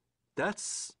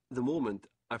 That's the moment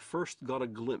I first got a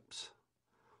glimpse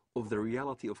of the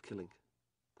reality of killing.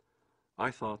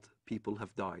 I thought people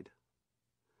have died.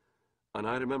 And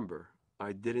I remember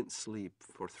I didn't sleep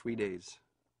for 3 days,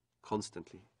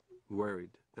 constantly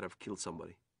worried that I've killed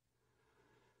somebody.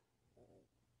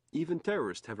 Even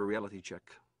terrorists have a reality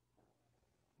check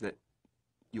that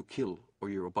you kill or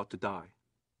you're about to die.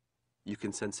 You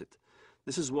can sense it.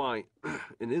 This is why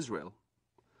in Israel,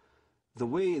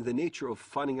 the nature of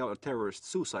finding out a terrorist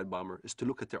suicide bomber is to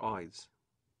look at their eyes.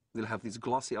 They'll have these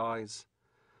glossy eyes.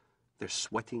 They're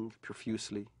sweating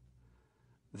profusely.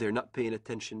 They're not paying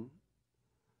attention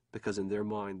because in their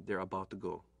mind, they're about to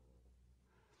go.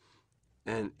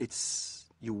 And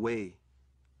you weigh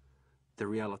the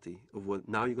reality of what,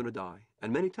 now you're going to die.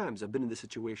 And many times I've been in this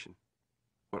situation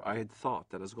where I had thought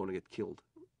that I was going to get killed,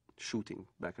 shooting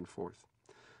back and forth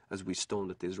as we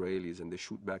stoned at the Israelis and they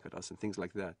shoot back at us and things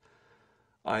like that.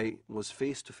 I was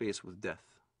face to face with death.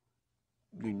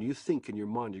 When you think in your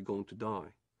mind you're going to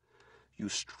die, you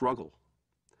struggle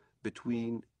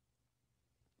between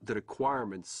the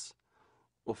requirements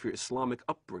of your Islamic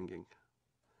upbringing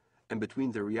and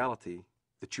between the reality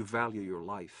that you value your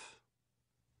life.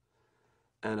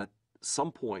 And at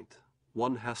some point,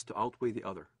 one has to outweigh the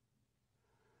other.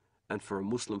 And for a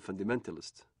Muslim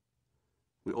fundamentalist,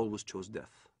 we always chose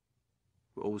death.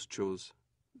 We always chose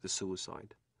the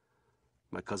suicide.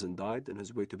 My cousin died on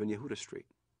his way to Ben Yehuda Street,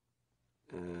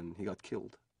 and he got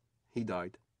killed. He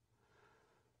died.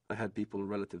 I had people,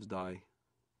 relatives die,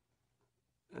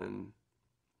 and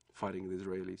fighting the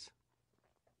Israelis.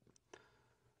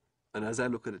 And as I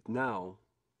look at it now,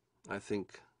 I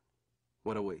think,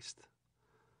 what a waste.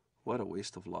 What a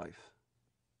waste of life.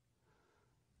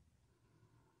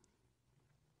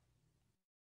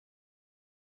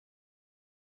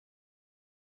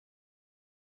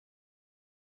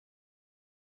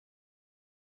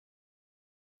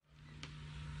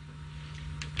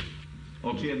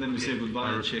 Okay, and then we say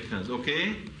goodbye and shake hands.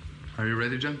 Okay? Are you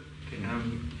ready, John? Okay,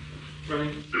 I'm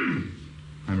running.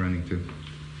 I'm running too.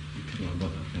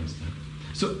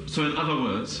 So in other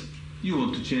words, you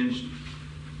want to change.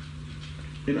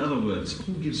 In other words,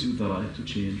 who gives you the right to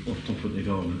change or to put a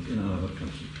government in another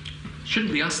country? It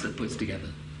shouldn't be us that puts together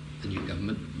the new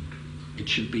government. It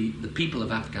should be the people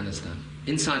of Afghanistan,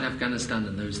 inside Afghanistan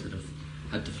and those that have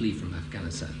had to flee from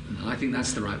Afghanistan. And I think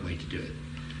that's the right way to do it.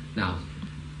 Now,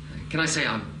 can I say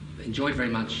I've enjoyed very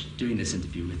much doing this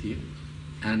interview with you,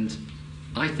 and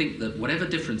I think that whatever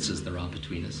differences there are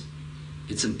between us,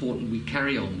 it's important we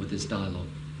carry on with this dialogue.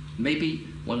 Maybe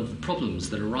one of the problems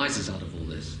that arises out of all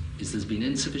this is there's been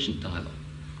insufficient dialogue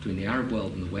between the Arab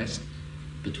world and the West,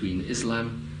 between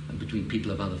Islam and between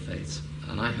people of other faiths.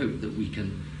 And I hope that we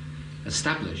can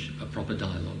establish a proper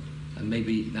dialogue And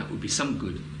maybe that would be some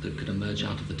good that could emerge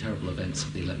out of the terrible events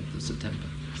of the 11th of September.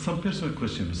 Some personal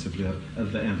question, Mr. Blair,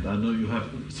 at the end. I know you have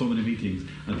so many meetings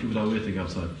and people are waiting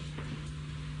outside.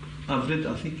 I've read,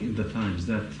 I think, in the Times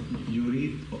that you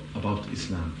read about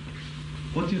Islam.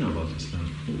 What do you know about Islam?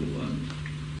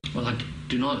 Well, I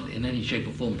do not in any shape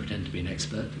or form pretend to be an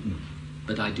expert,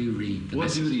 but I do read the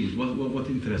What do you read? What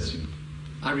interests you?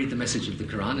 I read the message of the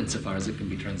Quran insofar as it can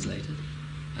be translated,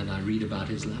 and I read about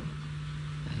Islam,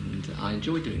 and I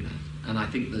enjoy doing that. And I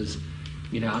think there's,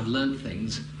 I've learned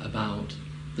things about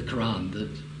the Quran that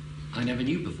I never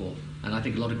knew before, and I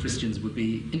think a lot of Christians would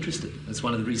be interested. That's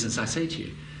one of the reasons I say to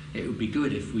you, it would be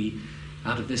good if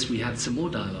out of this we had some more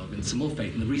dialogue and some more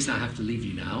faith. And the reason I have to leave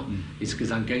you now is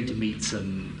because I'm going to meet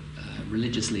some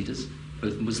religious leaders,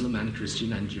 both Muslim and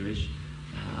Christian and Jewish,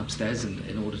 upstairs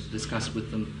in order to discuss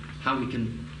with them how we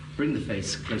can bring the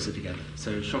faiths closer together.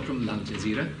 So, shukran lal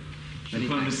jazira.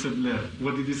 Shukran, Mr. Blair.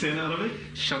 What did you say in Arabic?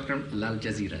 Shukran lal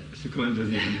jazira. Shukran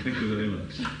jazira. Thank you very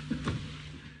much.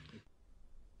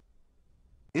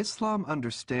 Islam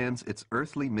understands its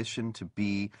earthly mission to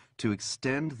be to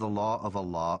extend the law of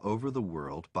Allah over the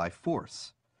world by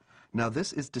force. Now,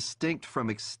 this is distinct from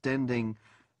extending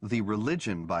the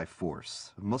religion by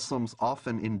force. Muslims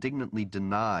often indignantly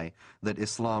deny that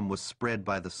Islam was spread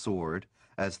by the sword,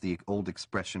 as the old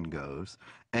expression goes,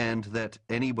 and that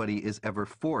anybody is ever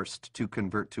forced to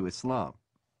convert to Islam.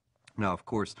 Now, of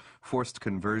course, forced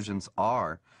conversions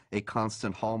are a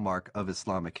constant hallmark of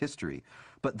Islamic history,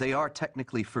 but they are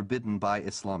technically forbidden by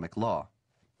Islamic law.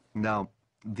 Now,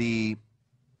 the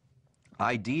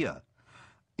idea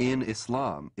in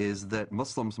Islam is that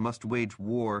Muslims must wage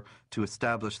war to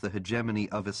establish the hegemony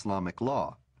of Islamic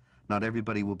law. Not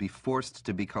everybody will be forced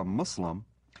to become Muslim,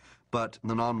 but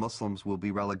the non-Muslims will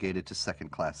be relegated to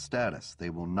second-class status.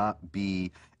 They will not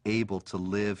be able to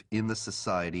live in the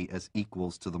society as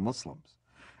equals to the Muslims.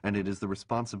 And it is the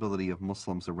responsibility of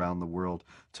Muslims around the world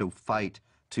to fight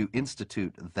to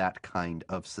institute that kind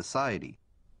of society.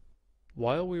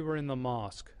 While we were in the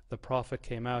mosque, the Prophet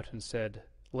came out and said,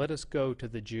 "Let us go to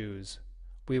the Jews."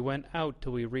 We went out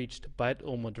till we reached Bait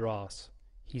al-Madras.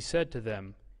 He said to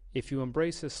them, "If you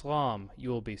embrace Islam, you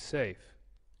will be safe.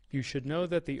 You should know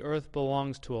that the earth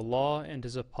belongs to Allah and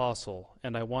His Apostle,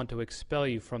 and I want to expel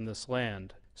you from this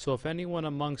land. So if anyone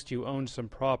amongst you owns some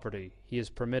property, he is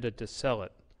permitted to sell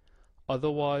it.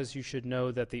 Otherwise, you should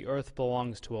know that the earth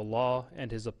belongs to Allah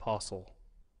and His Apostle."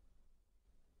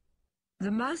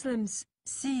 The Muslims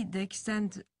see the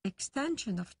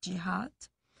extension of jihad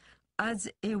as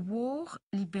a war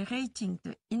liberating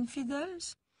the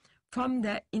infidels from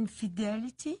their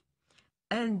infidelity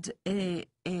and a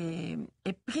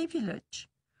privilege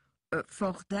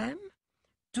for them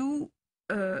to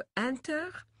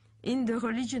enter in the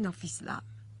religion of Islam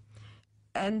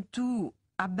and to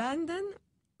abandon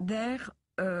their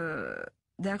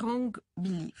wrong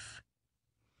belief.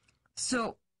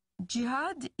 So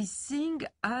jihad is seen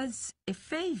as a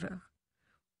favor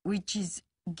which is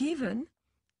given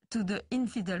to the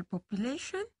infidel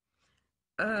population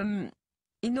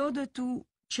in order to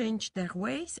change their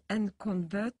ways and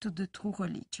convert to the true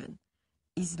religion,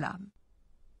 Islam.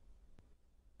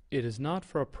 It is not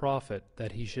for a prophet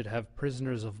that he should have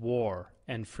prisoners of war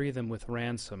and free them with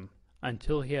ransom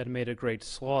until he had made a great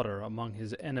slaughter among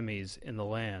his enemies in the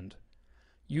land.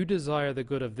 You desire the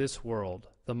good of this world,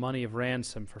 the money of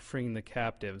ransom for freeing the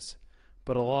captives,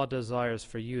 but Allah desires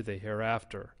for you the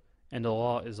hereafter, and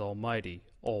Allah is Almighty,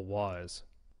 All-Wise.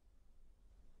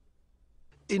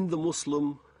 In the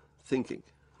Muslim thinking,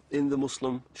 in the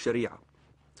Muslim Sharia,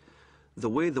 the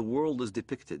way the world is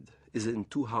depicted is in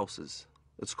two houses.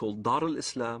 It's called Dar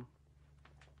al-Islam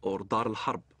or Dar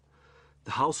al-Harb,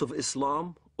 the house of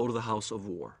Islam or the house of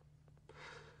war.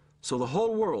 So the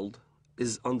whole world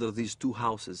is under these two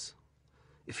houses.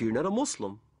 If you're not a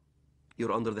Muslim,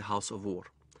 you're under the house of war.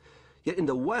 Yet in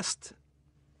the West,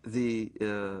 the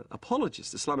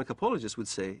apologists, Islamic apologists would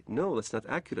say, no, that's not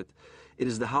accurate. It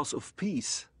is the house of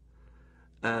peace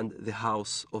and the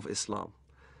house of Islam.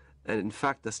 And in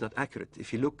fact, that's not accurate.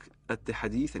 If you look at the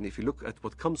hadith and if you look at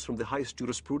what comes from the highest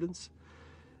jurisprudence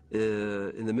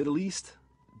in the Middle East,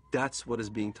 that's what is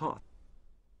being taught.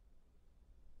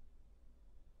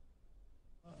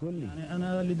 يعني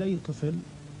أنا لدي طفل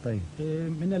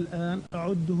من الآن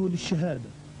أعده للشهادة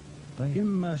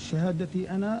إما شهادتي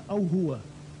أنا أو هو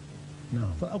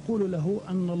فأقول له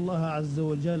أن الله عز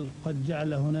وجل قد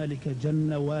جعل هنالك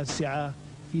جنة واسعة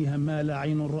فيها ما لا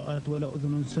عين رأت ولا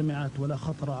أذن سمعت ولا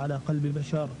خطر على قلب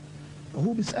بشر.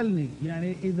 وهو بيسألني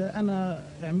يعني إذا أنا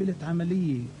عملت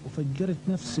عملية وفجرت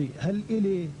نفسي هل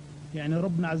إلي يعني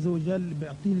ربنا عز وجل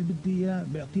بيعطيني اللي بدي اياه،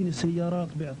 بيعطيني سيارات،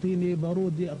 بيعطيني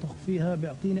بارودي اطخ فيها،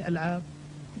 بيعطيني العاب.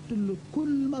 قلت له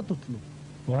كل ما تطلب.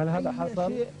 وهل هذا أي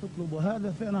حصل؟ شيء تطلبه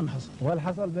هذا فعلا حصل. وهل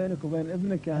حصل بينك وبين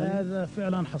ابنك يعني؟ هذا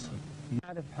فعلا حصل.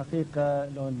 نعرف حقيقة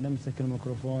لو نمسك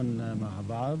الميكروفون مع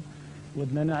بعض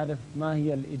ودنا نعرف ما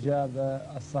هي الإجابة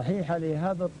الصحيحة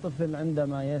لهذا الطفل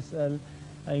عندما يسأل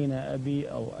أين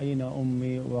أبي أو أين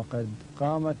أمي وقد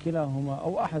قام كلاهما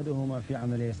أو أحدهما في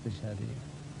عملية استشهادية.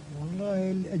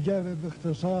 والله الإجابة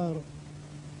باختصار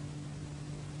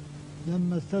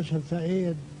لما استشهد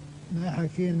سعيد ما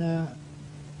حكينا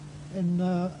إن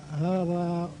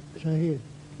هذا شهيد.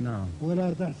 نعم.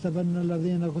 ولا تحسبن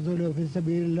الذين قتلوا في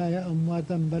سبيل الله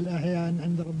أمواتا بل أحياء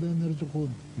عند ربهم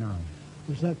يرزقون. نعم.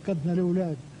 وسكتنا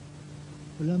الأولاد،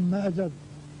 ولما أجت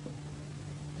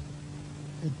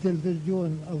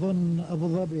التلفزيون أظن أبو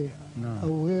ظبي نعم.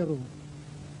 أو غيره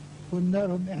قلنا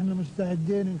لهم إحنا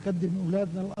مستعدين نقدم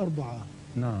أولادنا الأربعة.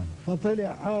 نعم.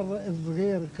 فطلع هذا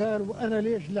الصغير قال وأنا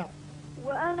ليش لا؟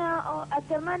 وأنا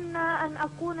أتمنى أن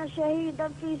أكون شهيدا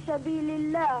في سبيل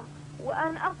الله،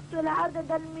 وأن أقتل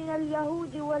عددا من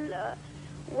اليهود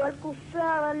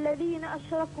والكفار الذين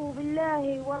أشركوا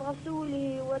بالله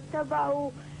ورسوله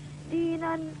واتبعوا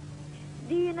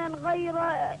دينا غير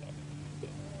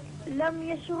لم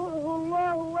يشرعه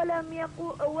الله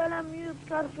ولم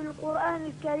يذكر في القرآن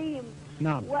الكريم.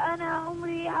 نعم.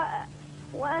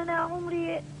 وأنا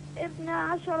عمري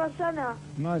 12 سنة.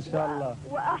 ما شاء الله.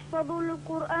 وأحفظ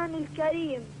القرآن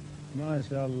الكريم. ما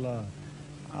شاء الله.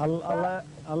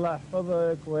 الله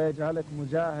يحفظك ويجعلك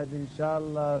مجاهد إن شاء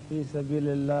الله في سبيل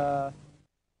الله.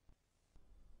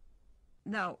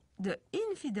 Now, the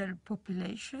infidel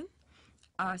population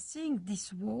are seeing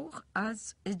this war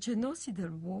as a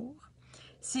genocidal war,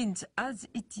 since as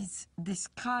it is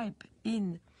described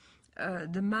in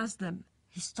the Muslim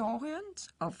historians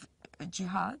of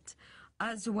jihad,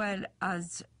 as well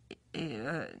as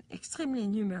extremely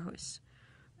numerous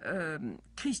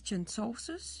Christian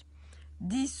sources,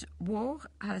 this war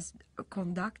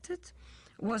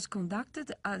was conducted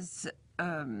as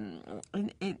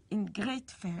in great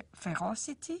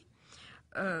ferocity.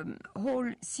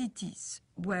 Whole cities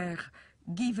were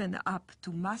given up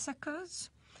to massacres.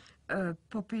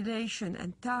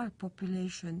 Entire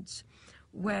populations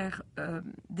were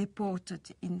deported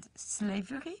in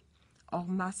slavery or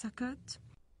massacred.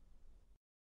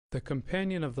 The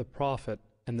companion of the Prophet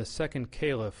and the second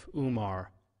Caliph,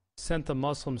 Umar, sent the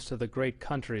Muslims to the great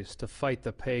countries to fight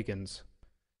the pagans.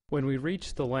 When we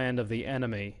reached the land of the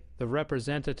enemy, the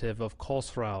representative of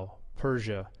Khosrau,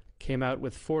 Persia, came out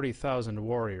with 40,000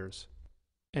 warriors.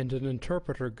 And an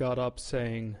interpreter got up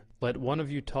saying, "Let one of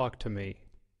you talk to me."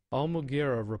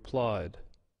 Al-Mughira replied,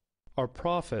 "Our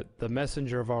Prophet, the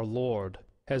messenger of our Lord,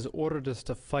 has ordered us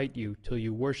to fight you till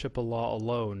you worship Allah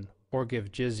alone or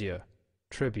give jizya,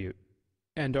 tribute.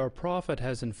 And our Prophet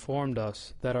has informed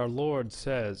us that our Lord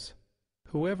says,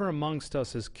 'Whoever amongst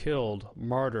us is killed,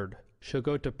 martyred, shall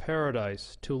go to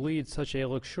paradise to lead such a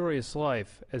luxurious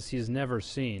life as he has never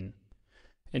seen,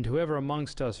 and whoever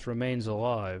amongst us remains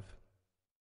alive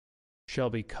shall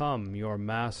become your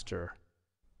master.'"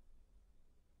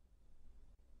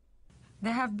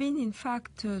 There have been, in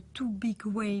fact, two big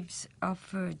waves of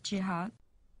jihad.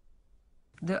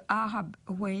 The Arab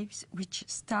waves, which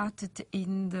started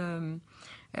in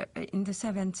the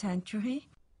 7th century,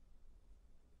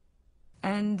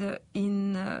 and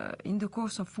in the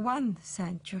course of 1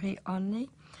 century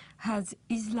only, has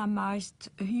Islamized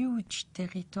a huge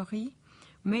territory,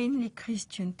 mainly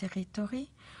Christian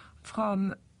territory,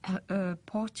 from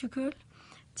Portugal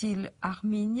till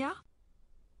Armenia.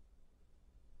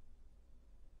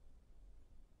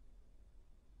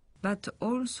 But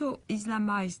also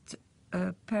Islamized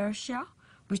Persia,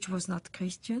 which was not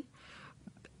Christian,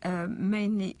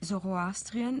 mainly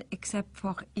Zoroastrian, except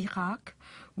for Iraq,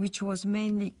 which was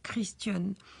mainly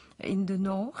Christian in the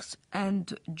north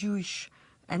and Jewish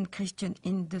and Christian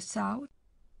in the south.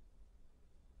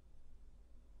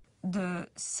 The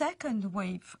second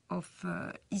wave of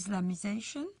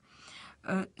Islamization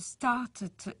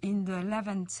started in the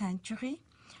 11th century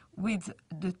with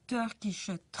the Turkish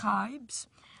tribes.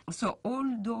 So all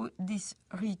these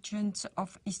regions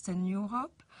of Eastern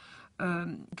Europe,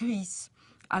 Greece,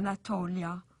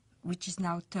 Anatolia, which is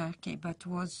now Turkey, but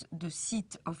was the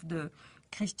seat of the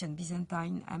Christian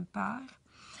Byzantine Empire,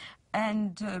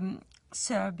 and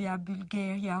Serbia,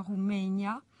 Bulgaria,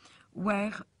 Romania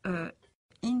were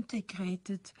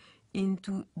integrated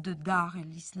into the Dar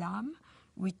el-Islam,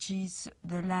 which is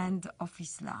the land of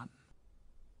Islam.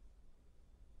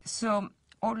 So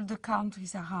all the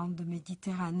countries around the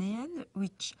Mediterranean,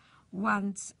 which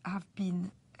once have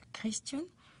been Christian,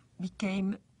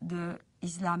 became the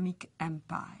Islamic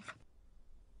Empire.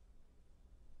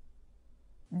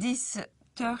 This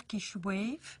Turkish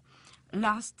wave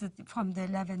lasted from the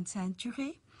 11th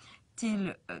century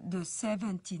till the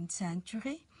 17th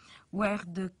century, where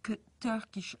the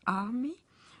Turkish army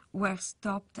were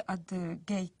stopped at the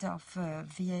gate of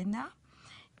Vienna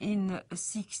in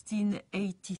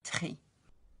 1683.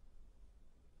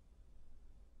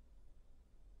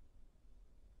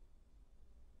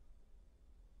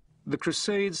 The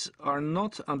Crusades are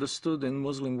not understood in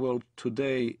Muslim world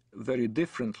today very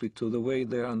differently to the way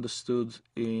they are understood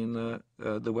in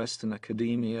the Western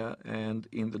academia and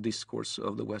in the discourse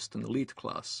of the Western elite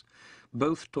class.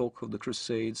 Both talk of the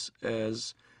Crusades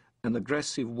as an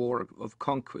aggressive war of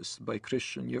conquest by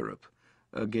Christian Europe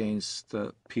against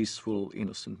peaceful,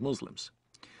 innocent Muslims.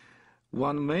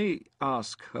 One may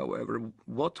ask, however,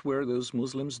 what were those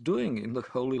Muslims doing in the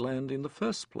Holy Land in the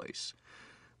first place?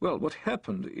 Well, what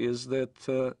happened is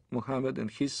that Muhammad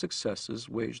and his successors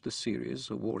waged a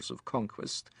series of wars of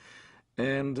conquest,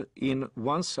 and in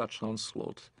one such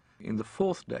onslaught, in the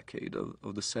 4th decade of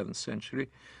the 7th century,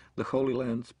 the Holy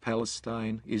Land,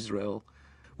 Palestine, Israel,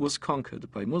 was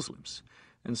conquered by Muslims.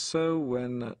 And so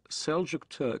when Seljuk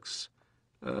Turks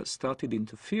started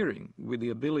interfering with the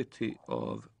ability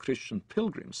of Christian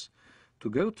pilgrims to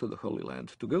go to the Holy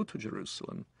Land, to go to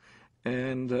Jerusalem,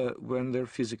 and when their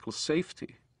physical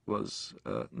safety was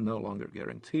no longer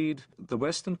guaranteed, the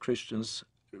Western Christians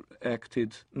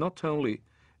acted not only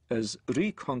as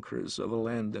reconquerors of a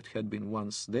land that had been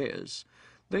once theirs,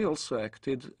 they also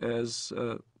acted as,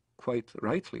 quite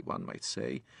rightly one might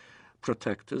say,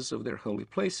 protectors of their holy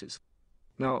places.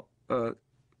 Now,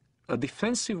 a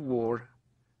defensive war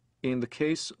in the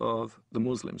case of the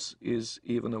Muslims is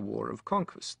even a war of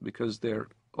conquest because they're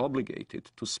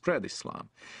obligated to spread Islam.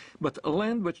 But a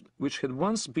land which had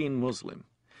once been Muslim,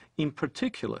 in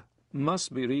particular,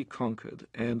 must be reconquered,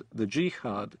 and the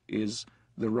jihad is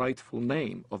the rightful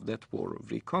name of that war of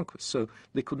reconquest. So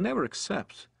they could never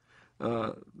accept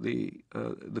the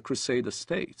Crusader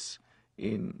states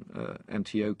in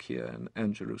Antiochia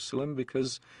and Jerusalem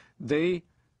because they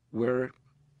were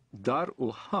Dar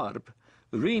ul-Harb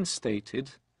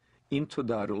reinstated into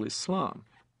Darul Islam.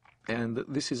 And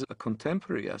this is a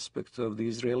contemporary aspect of the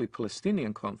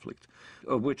Israeli-Palestinian conflict,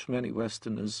 of which many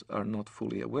Westerners are not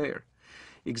fully aware.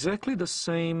 Exactly the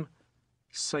same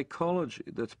psychology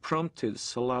that prompted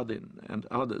Saladin and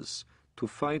others to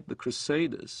fight the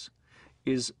Crusaders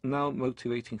is now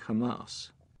motivating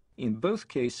Hamas. In both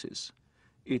cases,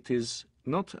 it is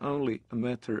not only a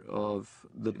matter of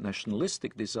the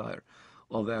nationalistic desire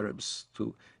of Arabs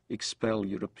to expel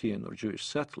European or Jewish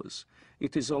settlers,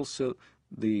 it is also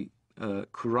the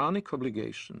Quranic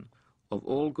obligation of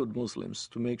all good Muslims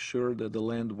to make sure that the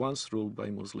land once ruled by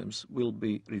Muslims will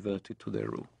be reverted to their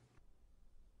rule.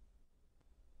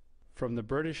 From the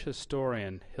British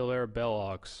historian Hilaire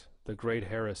Belloc's The Great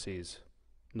Heresies,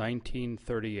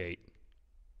 1938.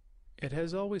 It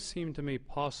has always seemed to me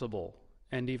possible,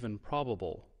 and even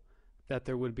probable, that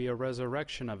there would be a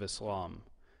resurrection of Islam,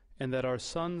 and that our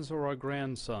sons or our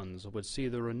grandsons would see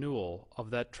the renewal of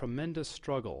that tremendous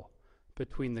struggle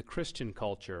between the Christian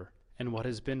culture and what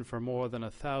has been for more than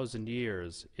 1,000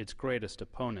 years its greatest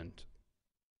opponent.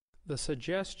 The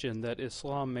suggestion that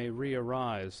Islam may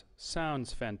re-arise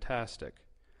sounds fantastic,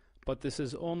 but this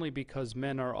is only because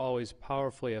men are always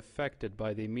powerfully affected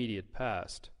by the immediate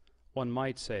past. One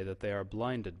might say that they are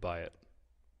blinded by it.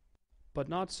 But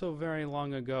not so very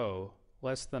long ago,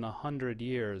 less than 100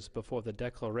 years before the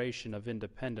Declaration of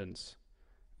Independence,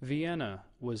 Vienna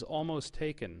was almost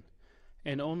taken,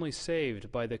 and only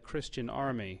saved by the Christian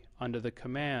army under the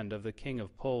command of the King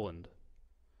of Poland,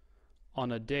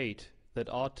 on a date that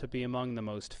ought to be among the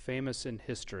most famous in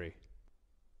history.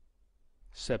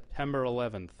 September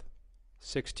 11th,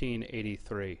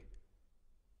 1683.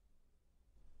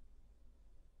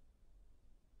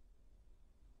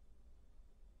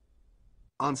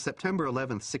 On September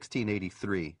 11th,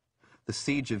 1683, the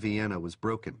siege of Vienna was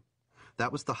broken.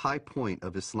 That was the high point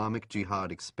of Islamic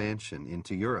jihad expansion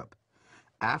into Europe.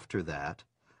 After that,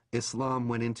 Islam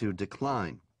went into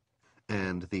decline,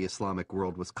 and the Islamic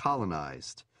world was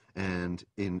colonized and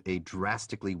in a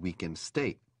drastically weakened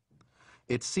state.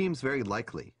 It seems very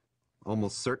likely,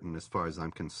 almost certain as far as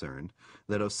I'm concerned,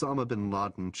 that Osama bin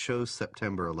Laden chose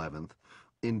September 11th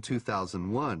in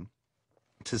 2001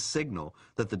 to signal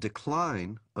that the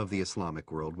decline of the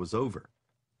Islamic world was over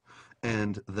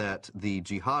and that the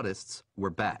jihadists were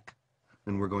back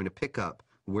and were going to pick up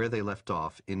where they left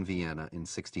off in Vienna in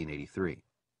 1683.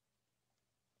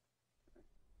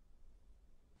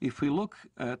 If we look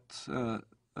at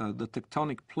the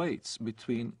tectonic plates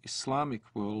between Islamic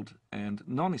world and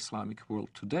non-Islamic world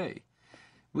today,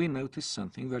 we notice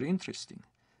something very interesting,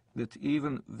 that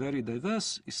even very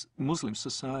diverse Muslim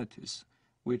societies,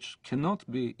 which cannot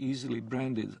be easily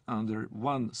branded under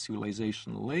one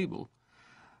civilizational label,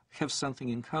 have something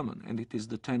in common, and it is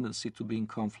the tendency to be in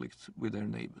conflict with their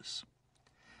neighbors.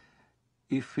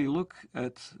 If we look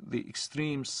at the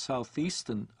extreme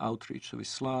southeastern outreach of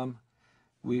Islam,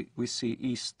 we see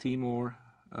East Timor,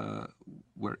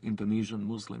 where Indonesian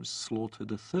Muslims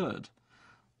slaughtered a third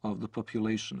of the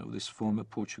population of this former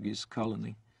Portuguese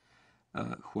colony,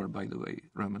 who are, by the way,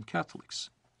 Roman Catholics.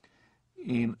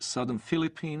 In southern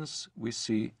Philippines, we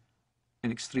see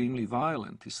an extremely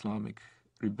violent Islamic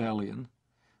rebellion,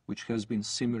 which has been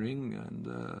simmering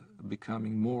and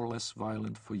becoming more or less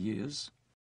violent for years.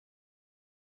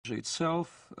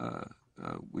 Itself,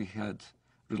 we had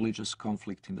religious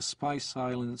conflict in the Spice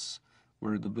Islands,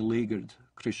 where the beleaguered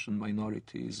Christian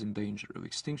minority is in danger of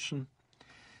extinction.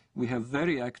 We have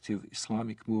very active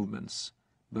Islamic movements,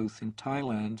 both in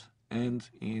Thailand and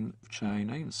in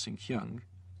China, in Xinjiang.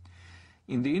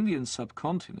 In the Indian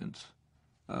subcontinent,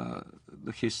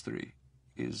 the history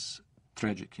is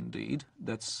tragic indeed.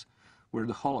 That's where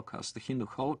the Holocaust, the Hindu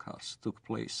Holocaust, took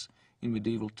place in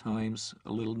medieval times,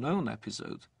 a little-known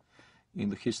episode in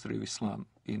the history of Islam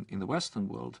in the Western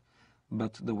world,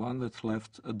 but the one that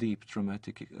left a deep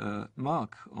traumatic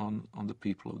mark on the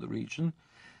people of the region,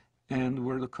 and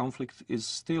where the conflict is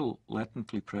still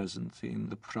latently present in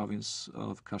the province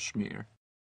of Kashmir.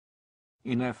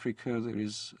 In Africa, there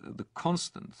is the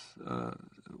constant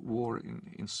war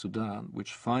in Sudan,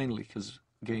 which finally has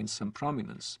gained some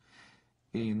prominence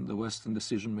in the Western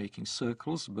decision-making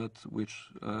circles, but which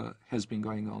has been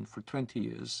going on for 20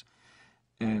 years.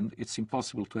 And it's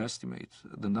impossible to estimate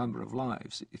the number of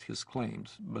lives it has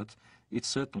claimed, but it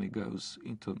certainly goes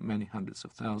into many hundreds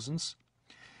of thousands.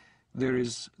 There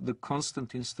is the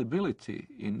constant instability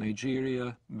in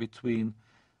Nigeria between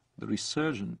the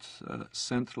resurgent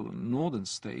central and northern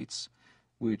states,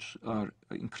 which are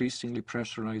increasingly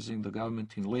pressurizing the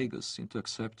government in Lagos into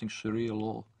accepting Sharia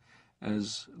law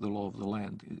as the law of the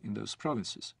land in those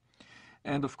provinces.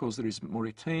 And of course there is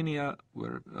Mauritania,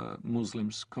 where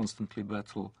Muslims constantly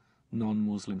battle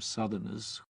non-Muslim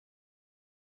southerners.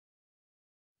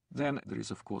 Then there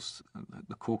is of course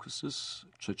the Caucasus,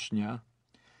 Chechnya.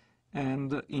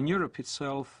 And in Europe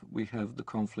itself we have the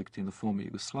conflict in the former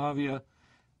Yugoslavia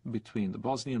between the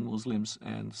Bosnian Muslims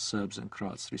and Serbs and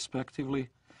Croats respectively,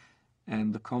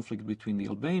 and the conflict between the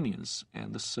Albanians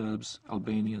and the Serbs,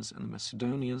 Albanians and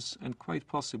Macedonians, and quite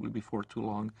possibly before too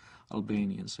long,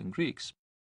 Albanians and Greeks.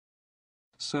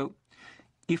 So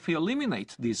if we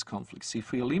eliminate these conflicts,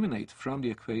 if we eliminate from the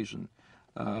equation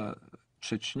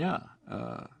Chechnya,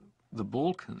 the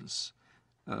Balkans,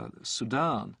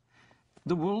 Sudan,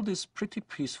 the world is a pretty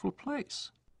peaceful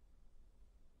place.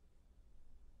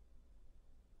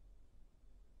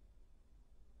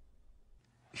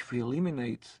 If we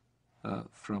eliminate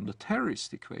from the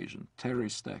terrorist equation,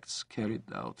 terrorist acts carried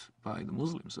out by the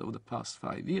Muslims over the past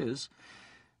 5 years,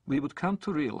 we would come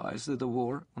to realize that the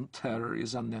war on terror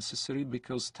is unnecessary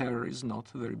because terror is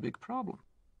not a very big problem.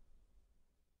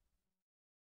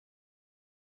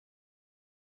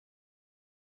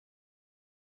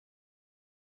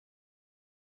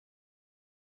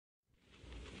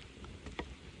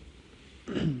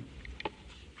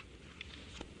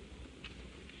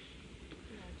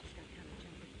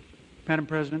 Madam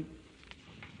President.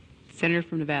 Senator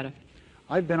from Nevada.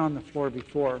 I've been on the floor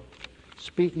before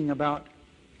speaking about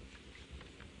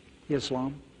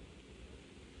Islam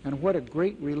and what a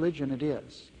great religion it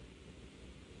is.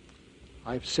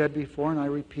 I've said before, and I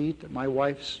repeat, that my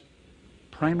wife's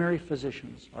primary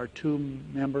physicians are 2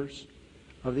 members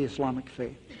of the Islamic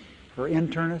faith, her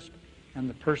internist and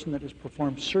the person that has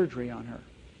performed surgery on her.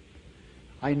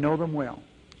 I know them well,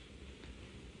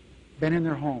 been in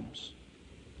their homes,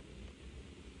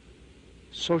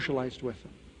 socialized with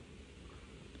them,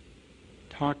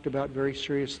 talked about very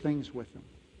serious things with them.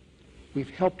 We've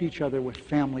helped each other with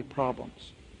family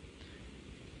problems.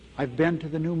 I've been to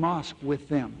the new mosque with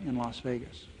them in Las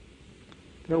Vegas.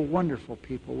 They're wonderful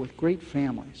people with great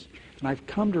families. And I've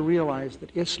come to realize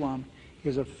that Islam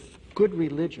is a good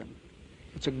religion.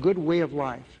 It's a good way of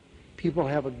life. People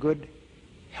have a good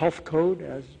health code,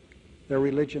 as their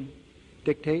religion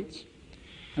dictates.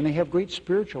 And they have great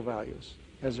spiritual values,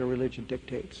 as their religion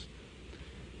dictates.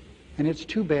 And it's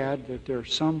too bad that there are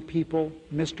some people,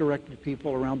 misdirected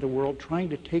people around the world, trying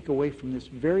to take away from this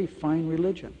very fine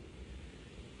religion.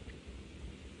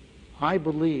 I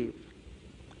believe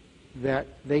that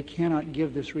they cannot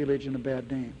give this religion a bad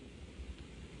name.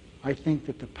 I think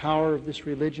that the power of this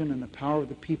religion and the power of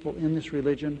the people in this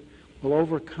religion will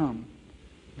overcome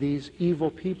these evil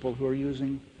people who are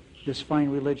using this fine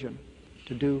religion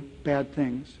to do bad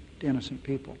things to innocent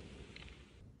people.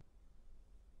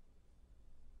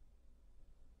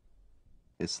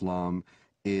 Islam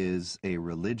is a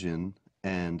religion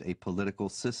and a political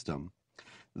system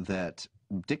that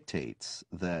dictates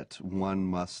that one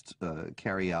must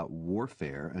carry out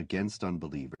warfare against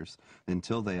unbelievers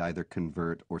until they either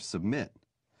convert or submit.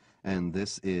 And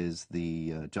this is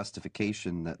the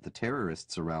justification that the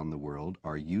terrorists around the world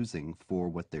are using for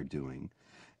what they're doing.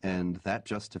 And that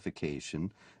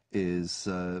justification is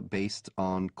based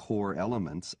on core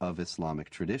elements of Islamic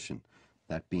tradition.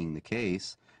 That being the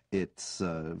case, it's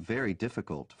very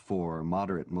difficult for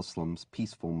moderate Muslims,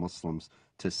 peaceful Muslims,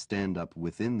 to stand up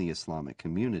within the Islamic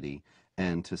community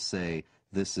and to say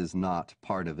this is not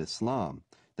part of Islam.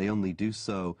 They only do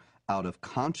so out of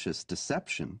conscious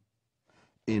deception,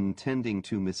 intending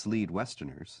to mislead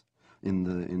Westerners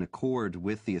in accord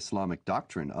with the Islamic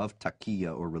doctrine of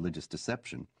taqiyya or religious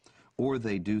deception, or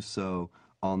they do so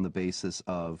on the basis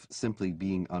of simply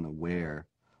being unaware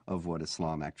of what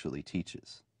Islam actually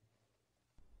teaches.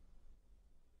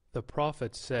 The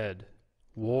Prophet said,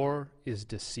 "War is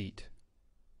deceit."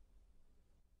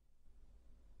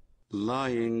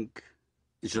 Lying,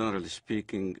 generally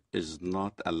speaking, is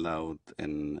not allowed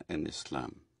in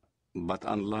Islam. But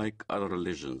unlike other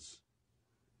religions,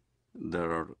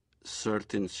 there are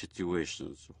certain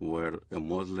situations where a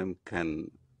Muslim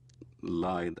can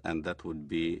lie, and that would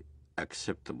be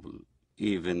acceptable,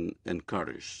 even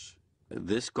encouraged.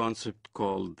 This concept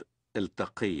called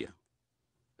al-taqiyya.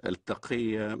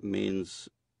 Al-taqiyya means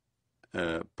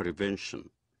prevention.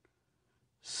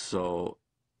 So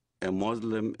a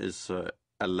Muslim is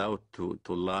allowed to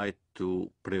lie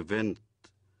to prevent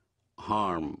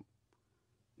harm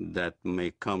that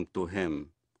may come to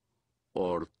him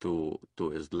or to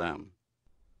Islam.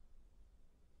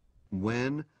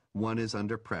 When one is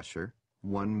under pressure,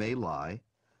 one may lie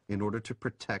in order to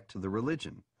protect the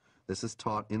religion. This is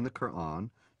taught in the Quran,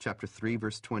 chapter 3,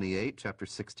 verse 28, chapter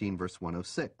 16, verse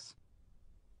 106.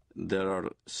 There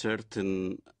are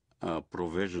certain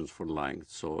provisions for lying.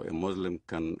 So a Muslim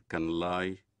can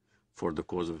lie for the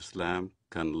cause of Islam,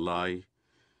 can lie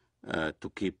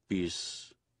to keep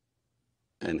peace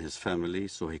in his family,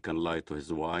 so he can lie to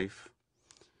his wife.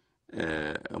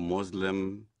 A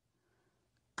Muslim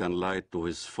can lie to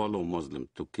his fellow Muslim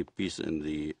to keep peace in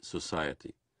the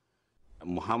society.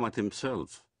 Muhammad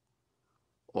himself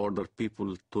ordered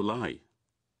people to lie.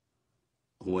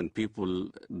 When people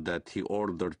that he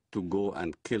ordered to go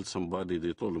and kill somebody,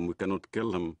 they told him, we cannot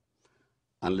kill him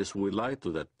unless we lie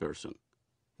to that person.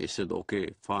 He said,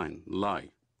 okay, fine, lie.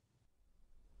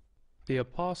 The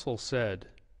apostle said,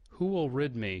 "Who will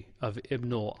rid me of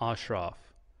Ibn al-Ashraf?"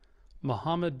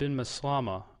 Muhammad bin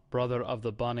Maslama, brother of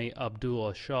the Bani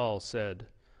Abdul Ashal, said,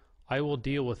 "I will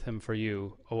deal with him for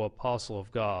you, O apostle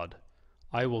of God.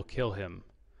 I will kill him."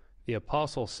 The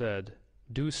apostle said,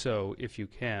 "Do so if you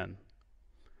can."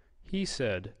 He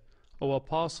said, "O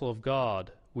apostle of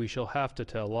God, we shall have to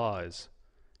tell lies."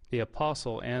 The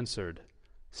apostle answered,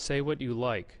 "Say what you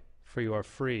like, for you are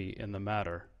free in the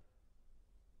matter."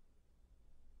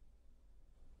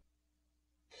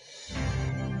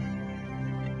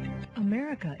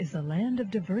 America is a land of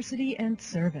diversity and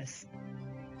service.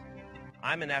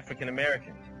 I'm an African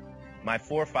American. My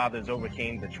forefathers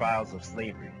overcame the trials of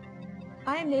slavery.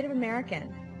 I am Native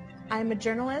American. I am a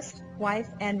journalist, wife,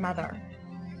 and mother.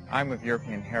 I'm of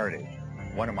European heritage.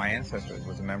 One of my ancestors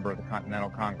was a member of the Continental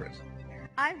Congress.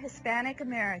 I'm Hispanic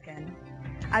American.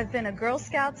 I've been a Girl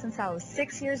Scout since I was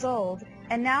 6 years old,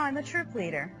 and now I'm a troop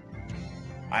leader.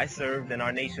 I served in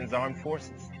our nation's armed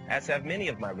forces, as have many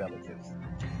of my relatives.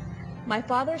 My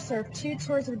father served 2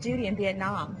 tours of duty in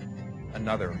Vietnam.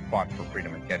 Another fought for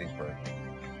freedom at Gettysburg.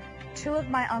 2 of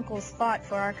my uncles fought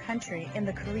for our country in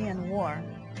the Korean War.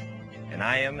 And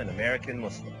I am an American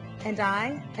Muslim. And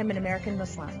I am an American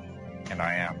Muslim. And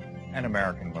I am an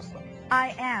American Muslim.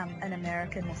 I am an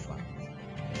American Muslim.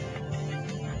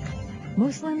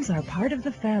 Muslims are part of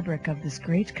the fabric of this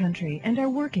great country and are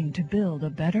working to build a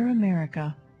better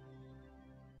America.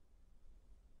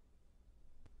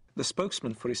 The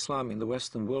spokesmen for Islam in the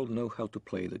Western world know how to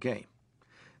play the game.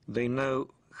 They know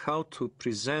how to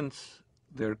present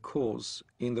their cause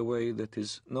in the way that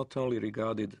is not only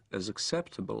regarded as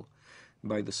acceptable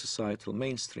by the societal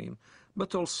mainstream,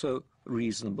 but also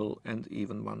reasonable and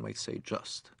even, one might say,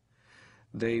 just.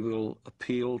 They will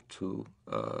appeal to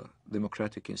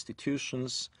democratic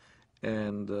institutions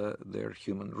and their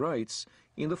human rights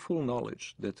in the full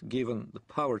knowledge that given the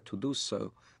power to do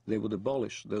so, they would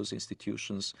abolish those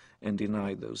institutions and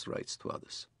deny those rights to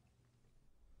others.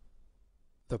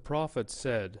 The Prophet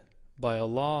said, "By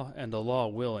Allah and Allah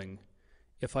willing,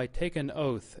 if I take an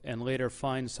oath and later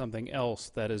find something else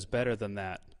that is better than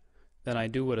that, then I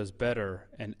do what is better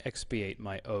and expiate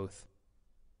my oath."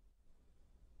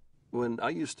 When I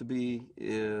used to be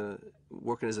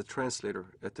working as a translator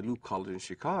at the Loop College in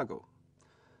Chicago,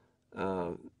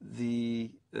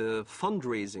 the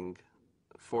fundraising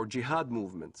for jihad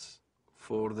movements,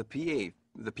 for the PA,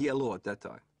 the PLO at that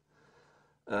time,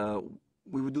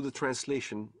 we would do the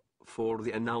translation for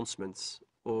the announcements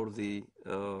or the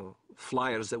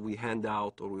flyers that we hand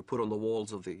out or we put on the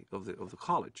walls of the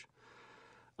college.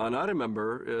 And I remember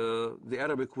the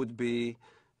Arabic would be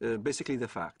basically the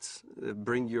facts.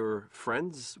 Bring your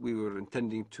friends. We were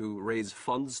intending to raise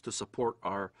funds to support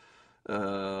our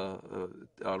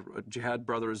jihad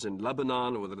brothers in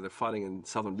Lebanon, whether they're fighting in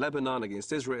southern Lebanon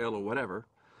against Israel or whatever.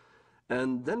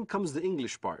 And then comes the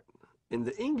English part. In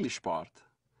the English part,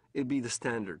 it'd be the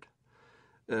standard.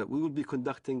 We would be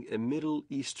conducting a Middle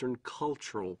Eastern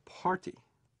cultural party.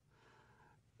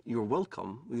 You're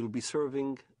welcome. We will be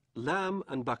serving lamb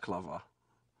and baklava.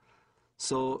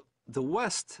 So the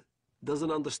West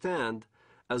doesn't understand,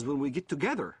 as when we get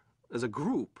together as a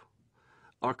group,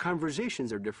 our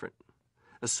conversations are different.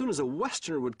 As soon as a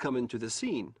Westerner would come into the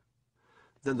scene,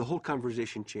 then the whole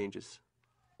conversation changes.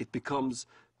 It becomes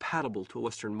palatable to a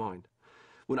Western mind.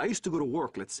 When I used to go to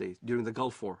work, let's say, during the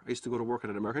Gulf War, I used to go to work at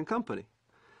an American company.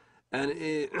 And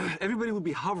everybody would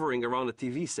be hovering around a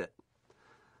TV set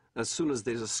as soon as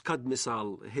there's a Scud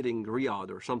missile hitting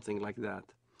Riyadh or something like that.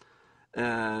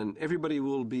 And everybody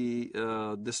will be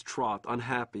distraught,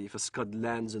 unhappy if a Scud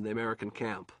lands in the American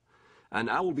camp. And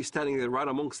I will be standing there right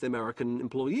amongst the American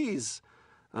employees.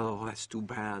 Oh, that's too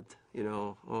bad, you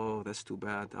know. Oh, that's too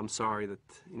bad. I'm sorry that,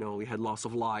 you know, we had loss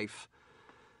of life.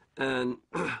 And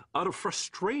out of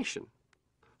frustration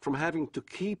from having to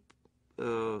keep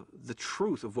the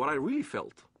truth of what I really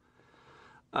felt,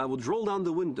 I would roll down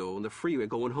the window on the freeway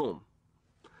going home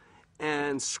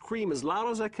and scream as loud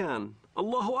as I can,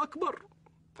 Allahu Akbar,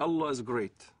 Allah is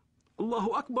great.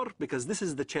 Allahu Akbar, because this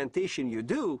is the chantation you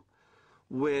do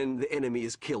when the enemy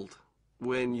is killed,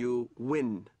 when you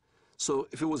win. So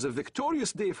if it was a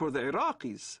victorious day for the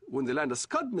Iraqis, when they land a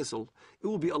Scud missile, it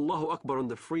will be Allahu Akbar on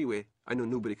the freeway. I know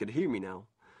nobody could hear me now.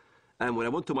 And when I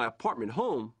went to my apartment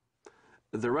home,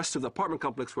 the rest of the apartment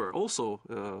complex were also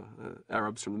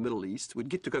Arabs from the Middle East. We'd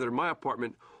get together in my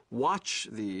apartment, watch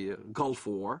the Gulf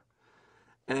War,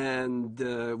 and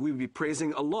we'd be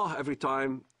praising Allah every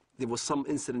time there was some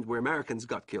incident where Americans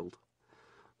got killed.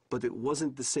 But it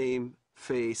wasn't the same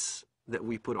face that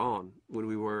we put on when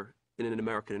we were in an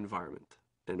American environment.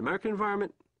 In an American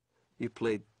environment, you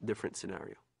played different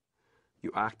scenario.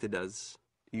 You acted as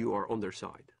you are on their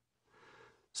side.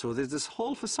 So there's this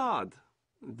whole facade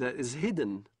that is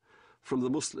hidden from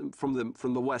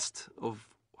the West of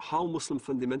how Muslim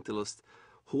fundamentalists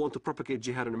who want to propagate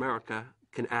jihad in America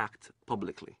can act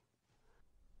publicly.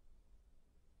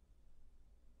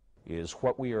 Is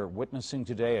what we are witnessing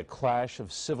today a clash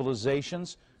of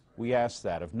civilizations? We ask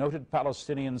that of noted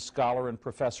Palestinian scholar and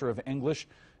professor of English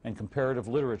and comparative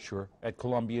literature at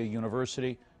Columbia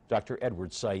University, Dr.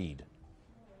 Edward Said.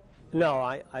 No,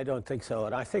 I don't think so.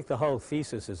 And I think the whole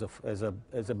thesis is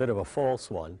a bit of a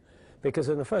false one. Because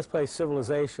in the first place,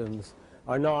 civilizations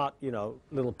are not, you know,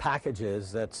 little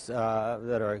packages that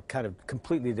are kind of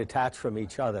completely detached from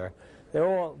each other. They're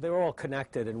all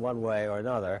connected in one way or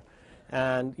another.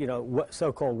 And, you know,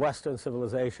 so-called Western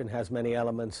civilization has many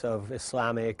elements of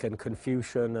Islamic and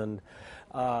Confucian and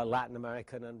Latin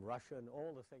American and Russian,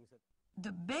 all the things that...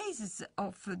 The basis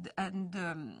of and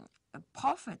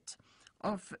prophet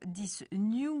of this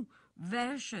new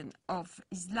version of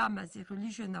Islam as a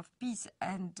religion of peace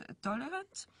and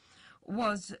tolerance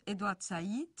was Edward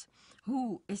Said,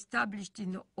 who established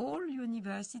in all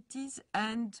universities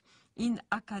and in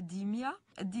academia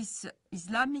this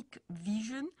Islamic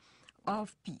vision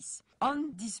of peace.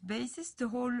 On this basis, the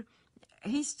whole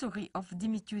history of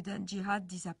dhimmitude and jihad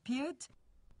disappeared.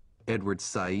 Edward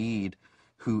Said,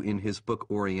 who in his book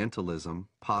Orientalism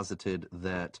posited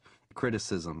that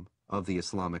criticism of the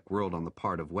Islamic world on the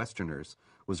part of Westerners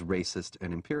was racist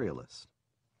and imperialist.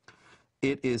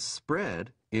 It is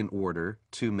spread in order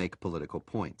to make political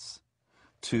points,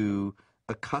 to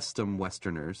accustom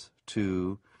Westerners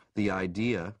to the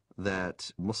idea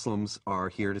that Muslims are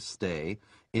here to stay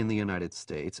in the United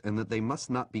States and that they must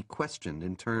not be questioned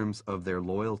in terms of their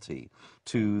loyalty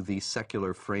to the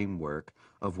secular framework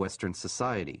of Western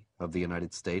society, of the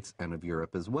United States and of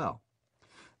Europe as well.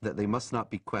 That they must not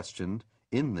be questioned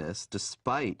in this,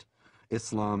 despite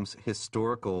Islam's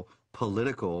historical,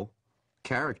 political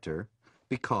character,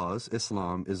 because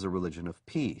Islam is a religion of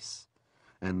peace.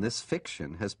 And this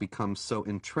fiction has become so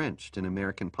entrenched in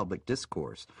American public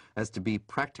discourse as to be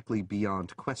practically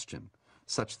beyond question,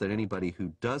 such that anybody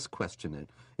who does question it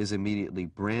is immediately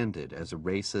branded as a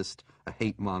racist, a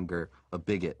hate monger, a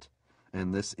bigot.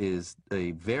 And this is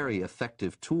a very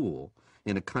effective tool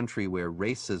in a country where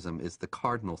racism is the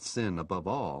cardinal sin above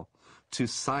all, to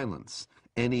silence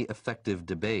any effective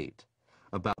debate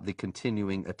about the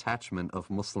continuing attachment of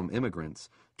Muslim immigrants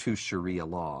to Sharia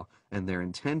law and their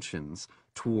intentions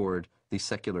toward the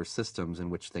secular systems in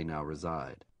which they now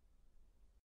reside.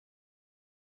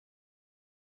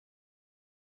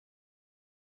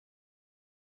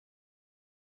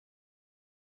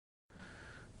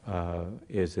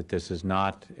 Is that this is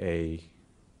not a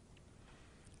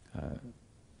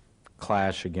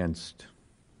clash against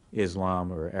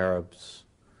Islam or Arabs.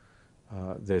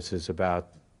 This is about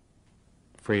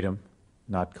freedom,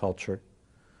 not culture.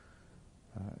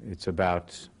 It's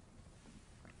about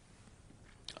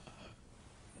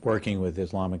working with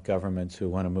Islamic governments who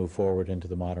want to move forward into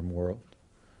the modern world,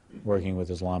 working with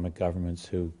Islamic governments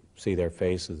who see their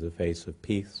face as the face of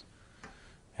peace,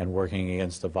 and working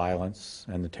against the violence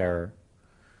and the terror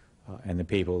and the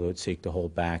people that would seek to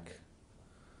hold back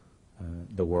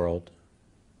the world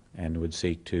and would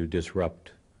seek to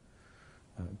disrupt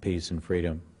peace and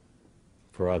freedom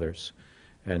for others.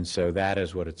 And so that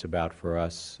is what it's about for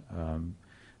us.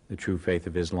 The true faith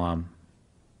of Islam,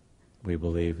 we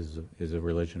believe, is a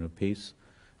religion of peace,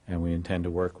 and we intend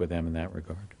to work with them in that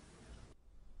regard.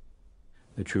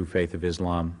 The true faith of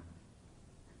Islam,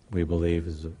 we believe,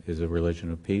 is a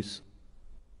religion of peace.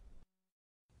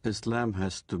 Islam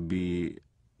has to be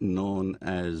known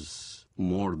as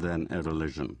more than a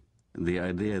religion. The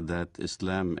idea that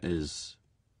Islam is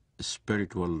a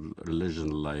spiritual religion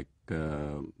like,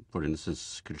 for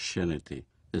instance, Christianity,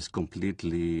 is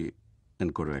completely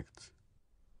incorrect.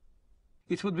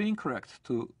 It would be incorrect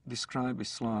to describe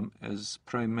Islam as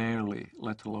primarily,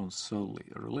 let alone solely,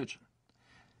 a religion.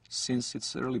 Since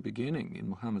its early beginning in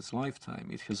Muhammad's lifetime,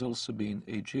 it has also been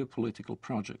a geopolitical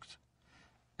project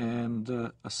and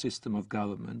a system of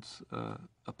government,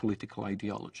 a political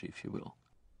ideology, if you will.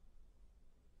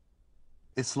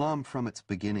 Islam, from its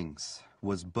beginnings,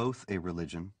 was both a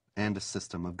religion and a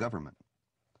system of government.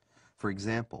 For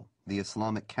example, the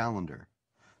Islamic calendar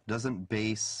doesn't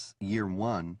base year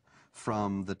one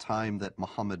from the time that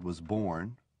Muhammad was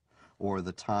born or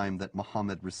the time that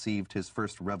Muhammad received his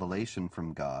first revelation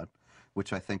from God,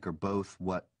 which I think are both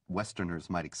what Westerners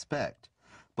might expect,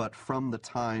 but from the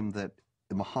time that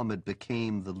Muhammad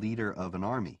became the leader of an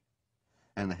army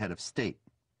and the head of state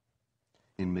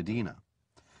in Medina.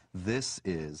 This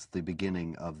is the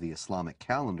beginning of the Islamic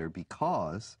calendar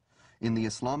because in the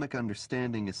Islamic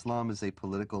understanding, Islam is a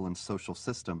political and social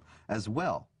system as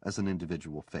well as an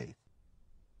individual faith.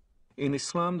 In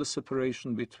Islam, the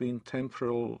separation between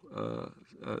temporal,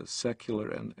 secular,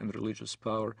 and religious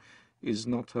power is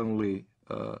not only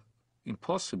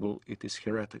impossible, it is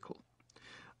heretical.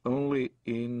 Only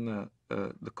in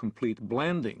the complete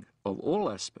blending of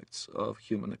all aspects of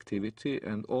human activity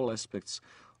and all aspects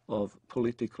of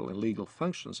political and legal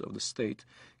functions of the state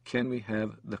can we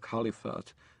have the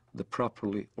caliphate, the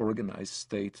properly organized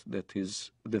state that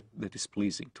is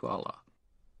pleasing to Allah.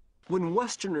 When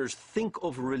Westerners think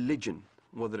of religion,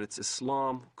 whether it's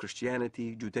Islam,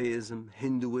 Christianity, Judaism,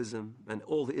 Hinduism, and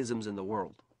all the isms in the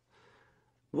world,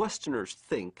 Westerners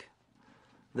think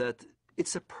that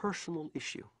it's a personal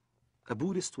issue. A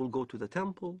Buddhist will go to the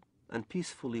temple and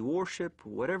peacefully worship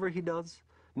whatever he does,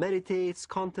 meditates,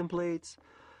 contemplates.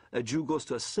 A Jew goes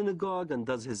to a synagogue and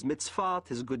does his mitzvot,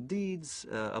 his good deeds.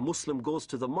 A Muslim goes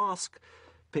to the mosque,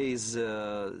 pays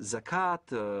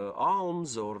zakat,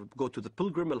 alms, or go to the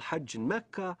pilgrim al-Hajj in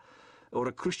Mecca, or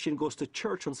a Christian goes to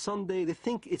church on Sunday. They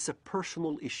think it's a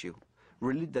personal issue,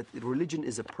 that religion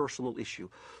is a personal issue.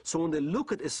 So when they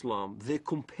look at Islam, they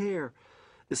compare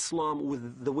Islam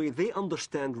with the way they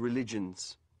understand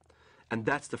religions, and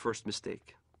that's the first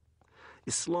mistake.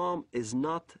 Islam is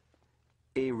not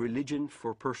a religion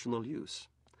for personal use.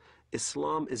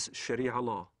 Islam is Sharia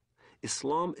law.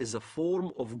 Islam is a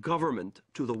form of government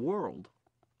to the world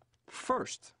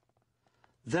first,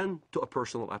 then to a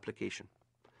personal application.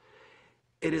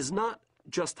 It is not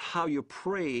just how you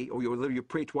pray or whether you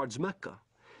pray towards Mecca.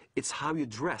 It's how you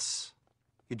dress.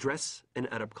 You dress in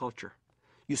Arab culture.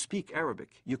 You speak Arabic.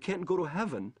 You can't go to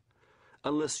heaven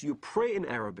unless you pray in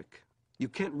Arabic. You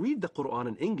can't read the Quran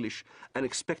in English and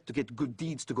expect to get good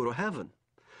deeds to go to heaven.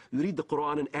 You read the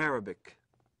Quran in Arabic.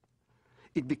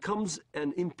 It becomes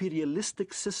an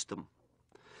imperialistic system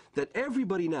that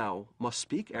everybody now must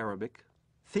speak Arabic,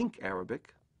 think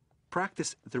Arabic,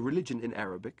 practice the religion in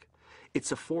Arabic.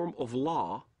 It's a form of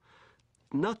law,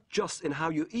 not just in how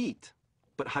you eat,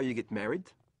 but how you get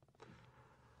married,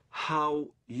 how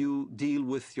you deal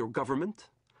with your government,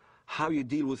 how you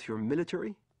deal with your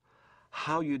military,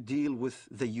 how you deal with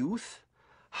the youth,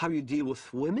 how you deal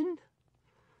with women.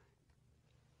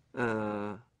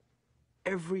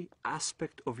 Every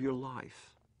aspect of your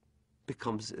life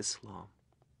becomes Islam.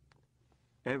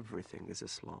 Everything is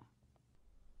Islam.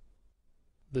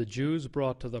 The Jews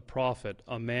brought to the Prophet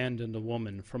a man and a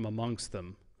woman from amongst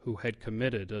them who had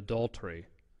committed adultery.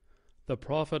 The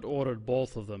Prophet ordered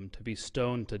both of them to be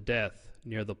stoned to death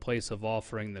near the place of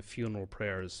offering the funeral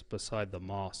prayers beside the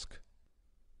mosque.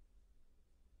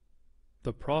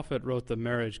 The Prophet wrote the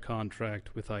marriage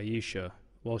contract with Aisha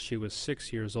while she was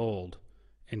 6 years old,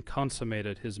 and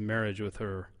consummated his marriage with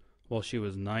her while she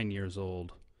was 9 years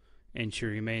old, and she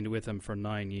remained with him for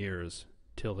 9 years,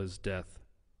 till his death.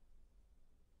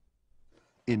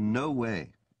 In no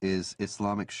way is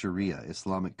Islamic Sharia,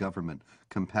 Islamic government,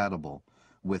 compatible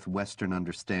with Western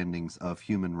understandings of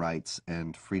human rights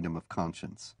and freedom of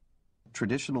conscience.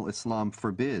 Traditional Islam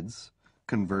forbids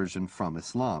conversion from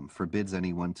Islam, forbids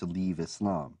anyone to leave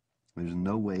Islam. There's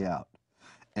no way out.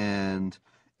 And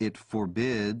it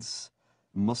forbids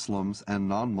Muslims and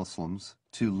non-Muslims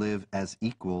to live as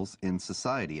equals in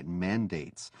society. It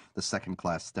mandates the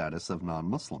second-class status of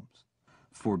non-Muslims,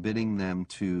 forbidding them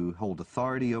to hold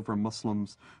authority over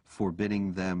Muslims,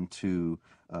 forbidding them to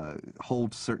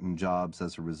hold certain jobs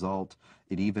as a result.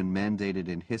 It even mandated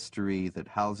in history that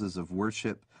houses of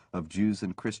worship of Jews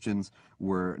and Christians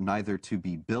were neither to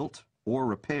be built or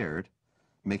repaired,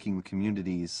 making the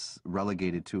communities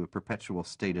relegated to a perpetual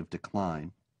state of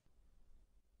decline.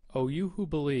 O you who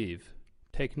believe,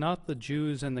 take not the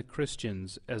Jews and the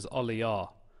Christians as awliya,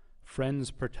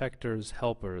 friends, protectors,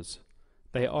 helpers.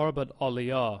 They are but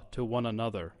awliya to one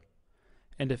another.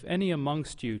 And if any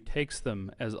amongst you takes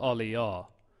them as awliya,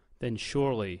 then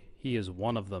surely he is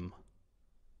one of them.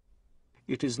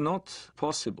 It is not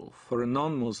possible for a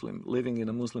non-Muslim living in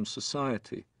a Muslim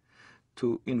society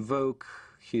to invoke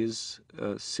his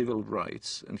civil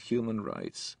rights and human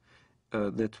rights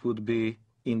that would be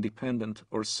independent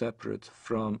or separate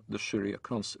from the Sharia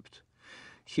concept.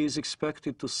 He is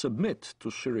expected to submit to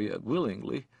Sharia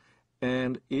willingly,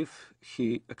 and if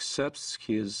he accepts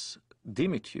his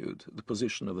dhimmitude, the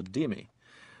position of a dhimmi,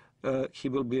 he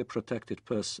will be a protected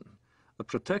person. A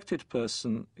protected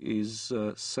person is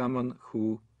someone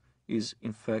who is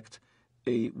in fact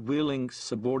a willing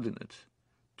subordinate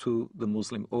to the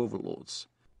Muslim overlords.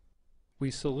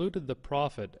 We saluted the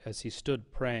Prophet as he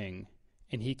stood praying,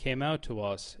 and he came out to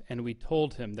us, and we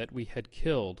told him that we had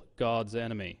killed God's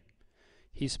enemy.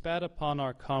 He spat upon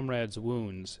our comrades'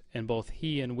 wounds, and both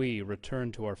he and we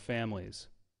returned to our families.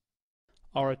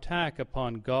 Our attack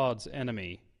upon God's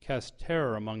enemy cast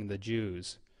terror among the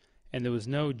Jews, and there was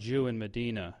no Jew in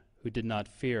Medina who did not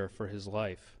fear for his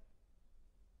life.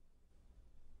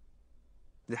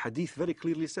 The hadith very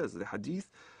clearly says, the hadith,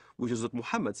 which is what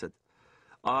Muhammad said,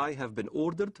 I have been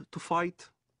ordered to fight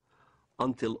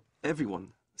until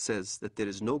everyone says that there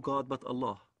is no God but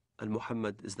Allah, and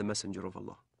Muhammad is the messenger of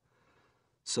Allah.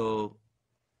 So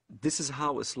this is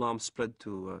how Islam spread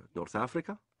to North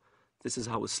Africa. This is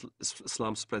how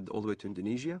Islam spread all the way to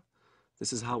Indonesia.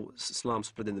 This is how Islam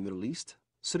spread in the Middle East.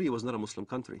 Syria was not a Muslim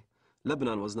country.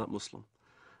 Lebanon was not Muslim.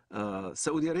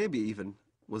 Saudi Arabia even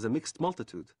was a mixed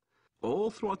multitude.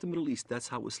 All throughout the Middle East, that's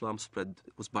how Islam spread,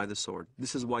 was by the sword.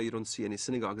 This is why you don't see any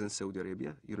synagogues in Saudi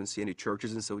Arabia. You don't see any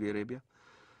churches in Saudi Arabia.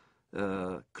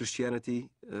 Christianity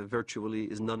virtually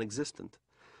is non-existent.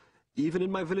 Even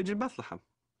in my village in Bethlehem,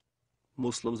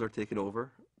 Muslims are taking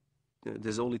over.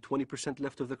 There's only 20%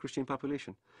 left of the Christian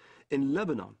population. In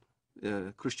Lebanon,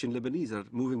 Christian Lebanese are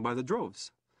moving by the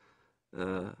droves.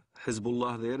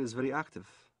 Hezbollah there is very active.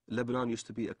 Lebanon used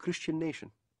to be a Christian nation.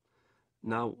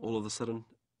 Now, all of a sudden,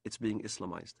 it's being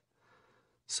Islamized.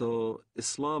 So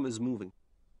Islam is moving.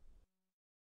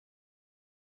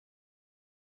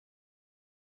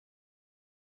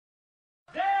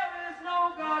 There is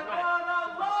no God but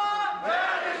Allah.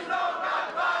 There is no God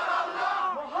but Allah.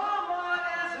 Muhammad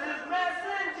is his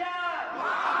messenger.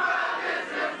 Muhammad is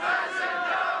his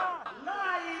messenger. La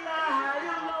ilaha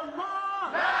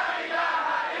illallah. La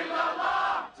ilaha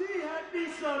illallah. Jihad fi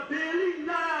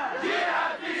sabilillah.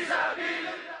 Jihad fi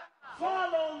sabilillah.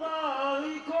 Follow the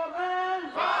Holy Quran.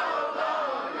 Follow the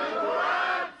Holy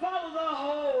Quran. Follow the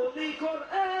Holy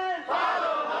Quran.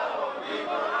 Follow the Holy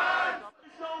Quran. There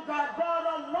is no God but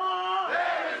Allah.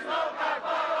 There is no God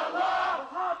but Allah.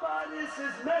 Muhammad is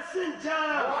his messenger.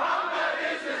 Muhammad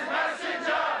is his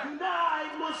messenger.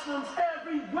 Muslims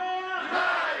everywhere!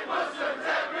 Unite Muslims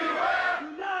everywhere!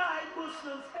 Unite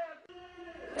Muslims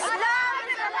everywhere! Islam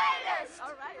is the latest!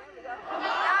 All right, here we go.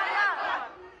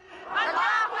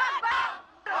 Allahu Akbar!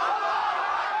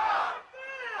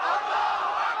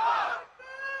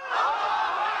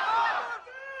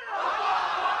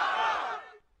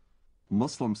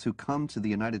 Muslims who come to the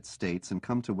United States and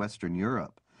come to Western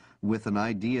Europe with an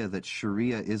idea that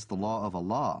Sharia is the law of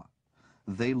Allah,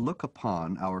 they look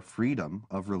upon our freedom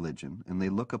of religion, and they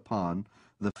look upon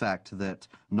the fact that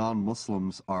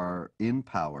non-Muslims are in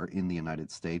power in the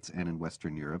United States and in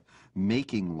Western Europe,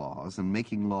 making laws, and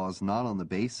making laws not on the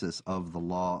basis of the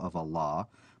law of Allah,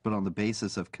 but on the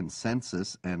basis of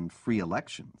consensus and free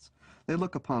elections. They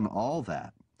look upon all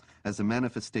that as a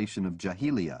manifestation of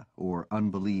jahiliyyah, or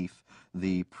unbelief,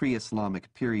 the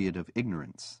pre-Islamic period of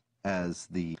ignorance, as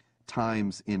the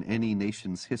times in any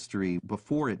nation's history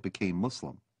before it became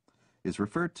Muslim is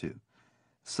referred to.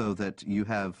 So that you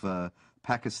have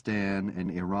Pakistan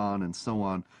and Iran and so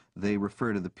on, they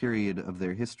refer to the period of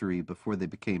their history before they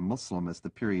became Muslim as the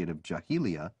period of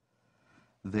jahiliyyah.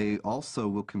 They also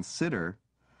will consider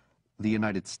the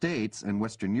United States and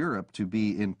Western Europe to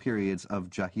be in periods of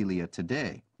jahiliyyah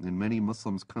today. And many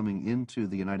Muslims coming into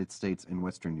the United States and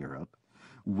Western Europe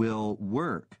will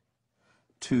work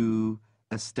to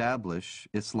establish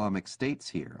Islamic states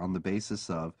here on the basis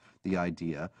of the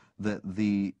idea that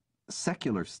the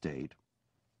secular state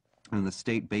and the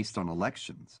state based on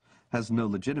elections has no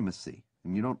legitimacy.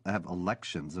 And you don't have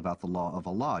elections about the law of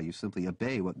Allah. You simply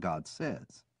obey what God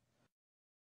says.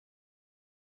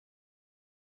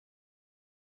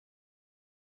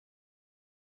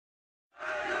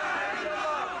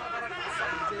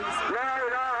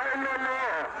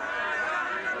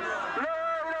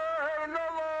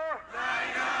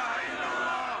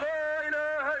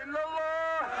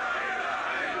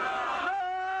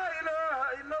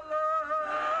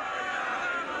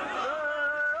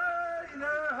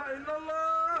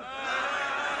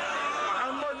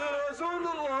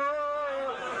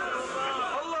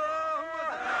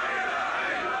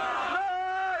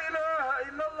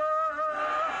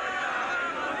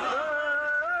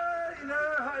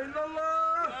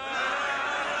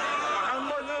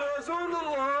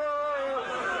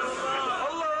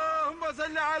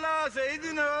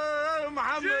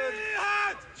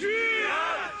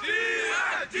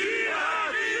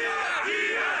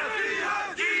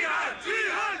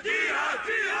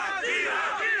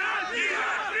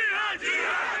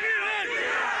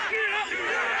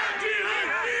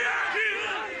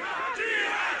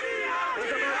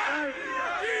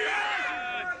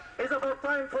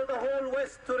 For the whole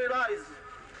West to realize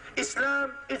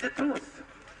Islam is the truth.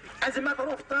 As a matter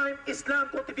of time, Islam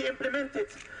going to be implemented,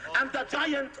 and the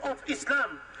giant of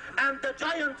Islam and the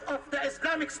giant of the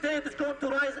Islamic State is going to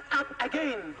rise up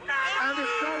again, and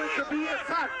it's going to be a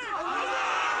fact.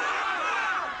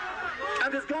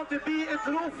 And it's going to be a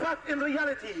true fact in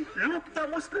reality. Look, the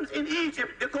Muslims in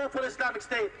Egypt, they go for Islamic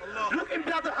State. Look in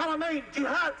Bilad al-Haramain,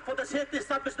 jihad for the sake to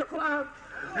establish the Quran.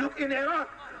 Look in Iraq,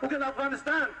 look in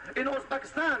Afghanistan, in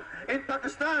Uzbekistan, in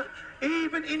Pakistan,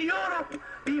 even in Europe,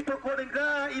 people calling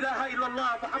La ilaha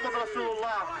illallah, Muhammad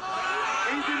Rasulullah.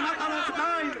 It's a matter of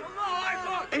time.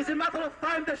 It's a matter of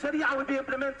time the Sharia will be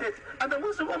implemented, and the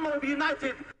Muslim Ummah will be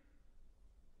united.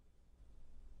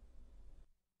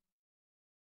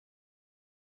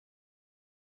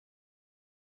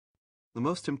 The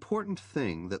most important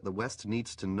thing that the West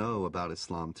needs to know about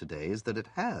Islam today is that it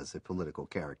has a political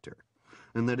character,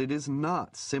 and that it is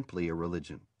not simply a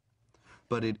religion,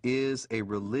 but it is a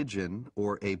religion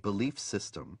or a belief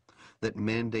system that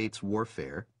mandates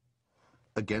warfare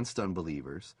against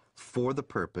unbelievers for the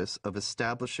purpose of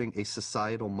establishing a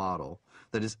societal model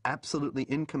that is absolutely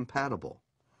incompatible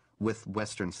with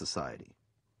Western society.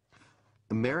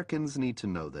 Americans need to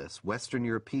know this. Western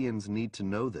Europeans need to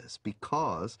know this,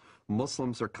 because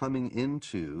Muslims are coming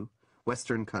into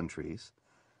Western countries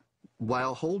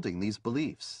while holding these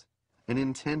beliefs and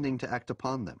intending to act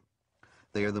upon them.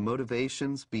 They are the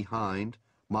motivations behind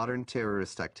modern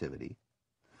terrorist activity,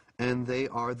 and they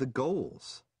are the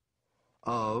goals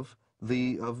of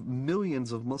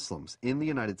millions of Muslims in the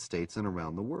United States and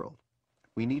around the world.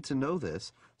 We need to know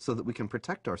this so that we can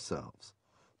protect ourselves.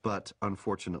 But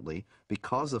unfortunately,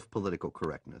 because of political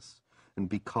correctness and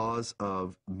because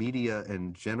of media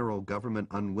and general government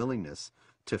unwillingness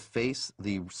to face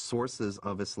the sources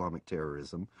of Islamic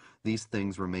terrorism, these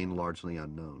things remain largely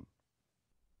unknown.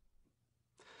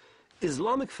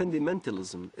 Islamic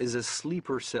fundamentalism is a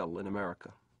sleeper cell in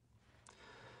America.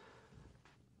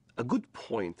 A good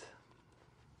point,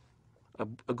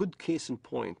 a good case in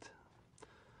point,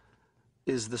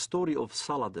 is the story of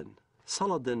Saladin.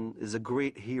 Saladin is a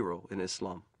great hero in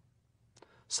Islam.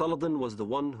 Saladin was the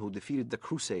one who defeated the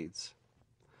Crusades.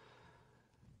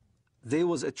 There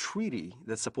was a treaty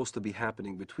that's supposed to be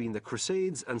happening between the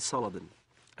Crusades and Saladin.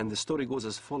 And the story goes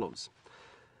as follows.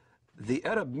 The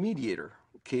Arab mediator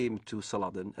came to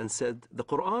Saladin and said, the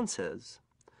Quran says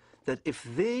that if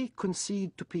they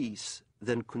concede to peace,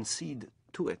 then concede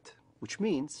to it. Which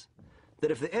means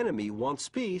that if the enemy wants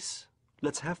peace,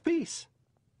 let's have peace.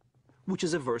 Which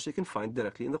is a verse you can find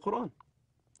directly in the Quran.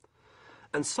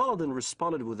 And Saladin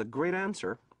responded with a great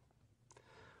answer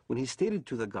when he stated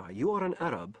to the guy, you are an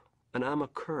Arab and I'm a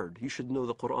Kurd. You should know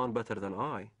the Quran better than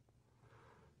I.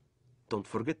 Don't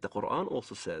forget, the Quran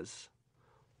also says,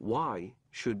 why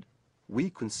should we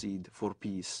concede for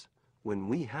peace when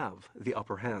we have the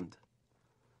upper hand?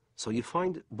 So you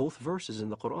find both verses in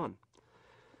the Quran.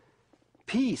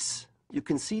 Peace, you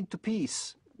concede to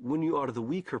peace when you are the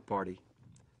weaker party.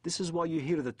 This is why you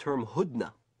hear the term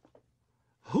hudna.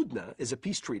 Hudna is a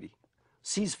peace treaty,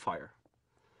 ceasefire.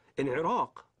 In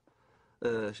Iraq,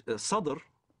 Sadr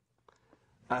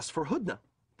asked for hudna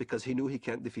because he knew he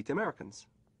can't defeat Americans.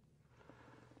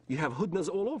 You have hudnas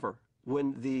all over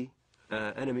when the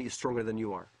enemy is stronger than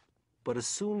you are. But as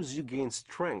soon as you gain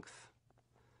strength,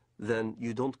 then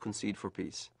you don't concede for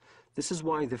peace. This is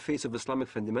why the face of Islamic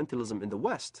fundamentalism in the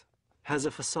West has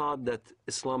a facade that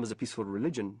Islam is a peaceful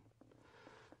religion,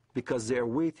 because they are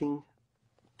waiting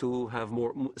to have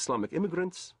more Islamic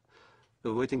immigrants,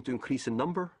 they're waiting to increase in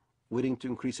number, waiting to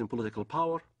increase in political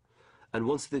power, and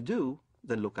once they do,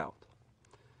 then look out.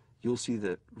 You'll see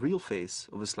the real face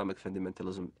of Islamic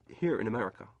fundamentalism here in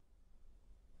America.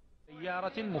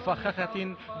 سيارة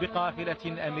مفخخة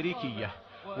بقافلة أمريكية،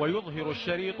 ويظهر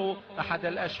الشريط أحد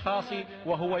الأشخاص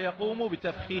وهو يقوم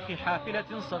بتفخيخ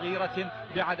حافلة صغيرة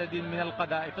بعدد من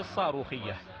القذائف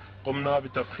الصاروخية. قمنا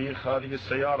بتفخيخ هذه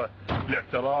السيارة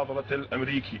لاعتراض رتل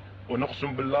الأمريكي،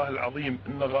 ونقسم بالله العظيم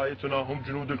إن غايتنا هم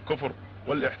جنود الكفر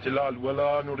والاحتلال،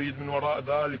 ولا نريد من وراء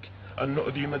ذلك أن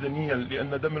نؤذي مدنيا،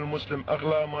 لأن دم المسلم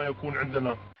أغلى ما يكون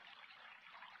عندنا.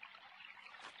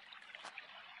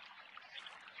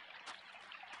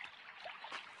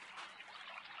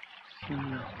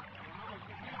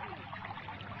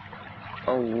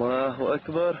 الله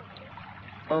أكبر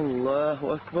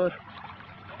الله أكبر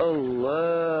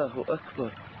الله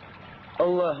أكبر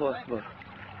الله أكبر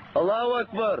الله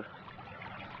أكبر.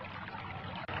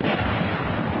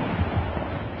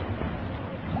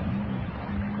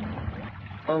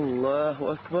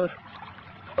 الله أكبر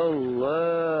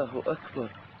الله أكبر.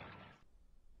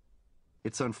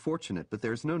 It's unfortunate, but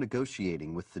there's no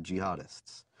negotiating with the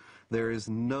jihadists. There is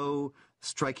no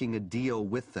striking a deal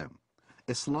with them.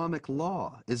 Islamic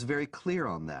law is very clear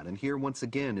on that, and here once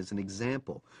again is an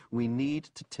example. We need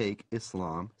to take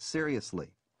Islam seriously.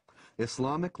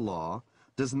 Islamic law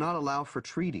does not allow for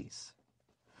treaties.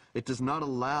 It does not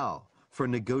allow for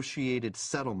negotiated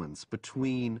settlements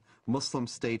between Muslim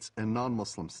states and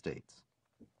non-Muslim states.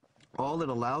 All it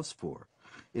allows for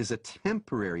is a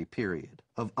temporary period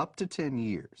of up to 10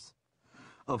 years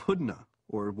of hudna,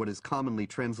 or what is commonly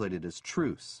translated as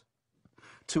truce,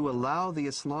 to allow the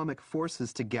Islamic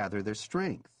forces to gather their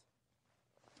strength.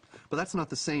 But that's not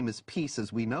the same as peace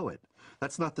as we know it.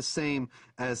 That's not the same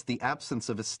as the absence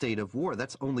of a state of war.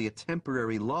 That's only a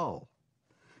temporary lull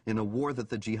in a war that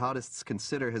the jihadists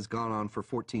consider has gone on for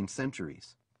 14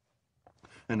 centuries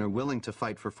and are willing to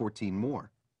fight for 14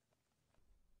 more.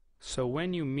 So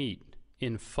when you meet,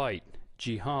 in fight,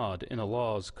 jihad in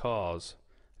Allah's cause,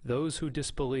 those who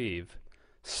disbelieve,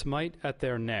 smite at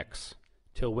their necks,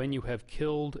 till when you have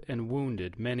killed and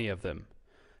wounded many of them,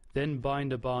 then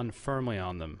bind a bond firmly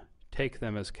on them, take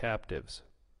them as captives.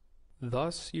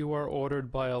 Thus you are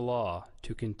ordered by Allah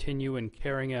to continue in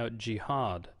carrying out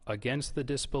jihad against the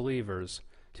disbelievers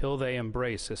till they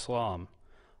embrace Islam,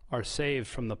 are saved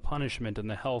from the punishment in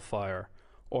the hellfire,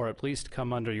 or at least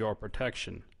come under your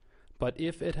protection. But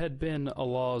if it had been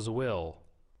Allah's will,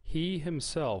 He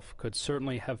Himself could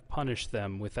certainly have punished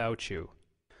them without you.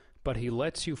 But He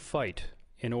lets you fight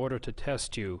in order to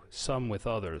test you, some with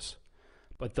others.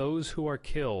 But those who are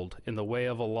killed in the way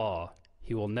of Allah,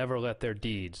 He will never let their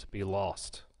deeds be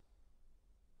lost.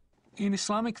 In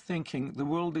Islamic thinking, the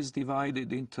world is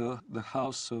divided into the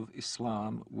House of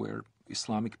Islam, where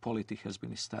Islamic polity has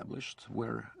been established,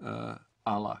 where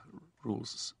Allah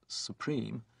rules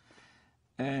supreme,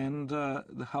 and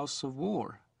the House of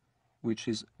War, which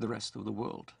is the rest of the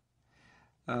world.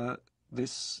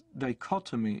 This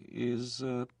dichotomy is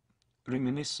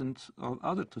reminiscent of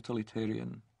other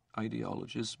totalitarian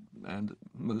ideologies, and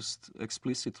most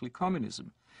explicitly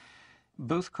communism.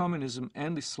 Both communism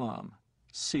and Islam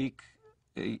seek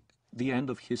the end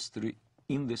of history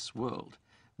in this world.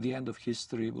 The end of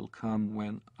history will come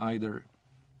when either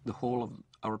the whole of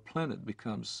our planet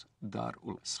becomes Dar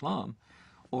ul-Islam,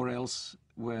 or else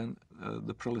when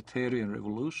the proletarian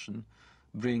revolution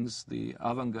brings the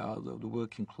avant-garde of the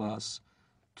working class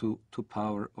to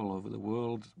power all over the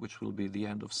world, which will be the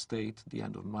end of state, the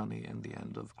end of money, and the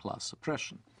end of class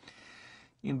oppression.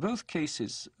 In both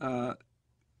cases,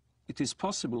 it is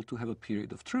possible to have a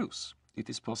period of truce. It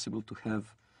is possible to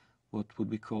have what would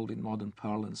be called in modern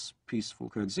parlance peaceful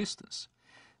coexistence.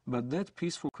 But that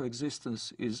peaceful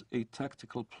coexistence is a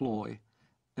tactical ploy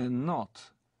and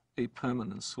not a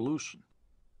permanent solution.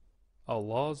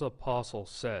 Allah's apostle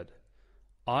said,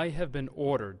 "I have been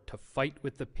ordered to fight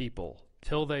with the people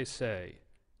till they say,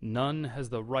 'None has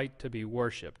the right to be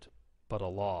worshipped but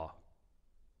Allah.'"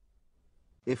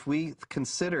 If we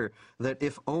consider that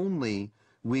if only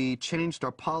we changed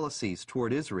our policies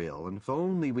toward Israel, and if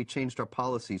only we changed our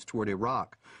policies toward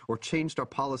Iraq, or changed our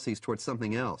policies toward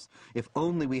something else, if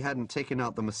only we hadn't taken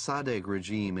out the Mossadegh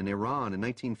regime in Iran in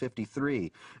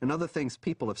 1953, and other things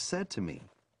people have said to me,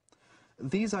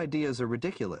 these ideas are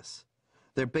ridiculous.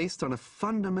 They're based on a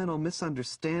fundamental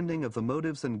misunderstanding of the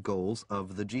motives and goals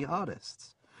of the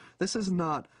jihadists. This is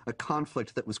not a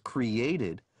conflict that was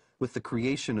created with the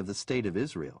creation of the State of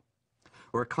Israel,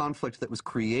 or a conflict that was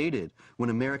created when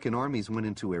American armies went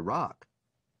into Iraq.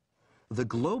 The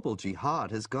global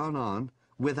jihad has gone on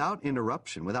without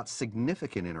interruption, without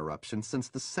significant interruption, since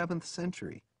the 7th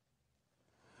century.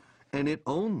 And it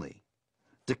only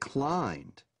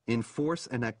declined in force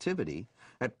and activity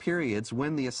at periods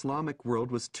when the Islamic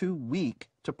world was too weak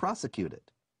to prosecute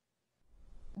it.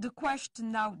 The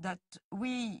question now that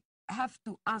we have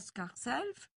to ask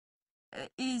ourselves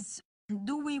is,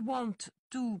 do we want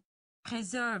to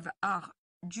preserve our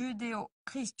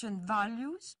Judeo-Christian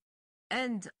values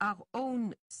and our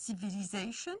own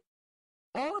civilization,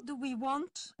 or do we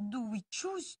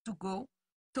choose to go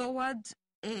toward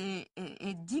a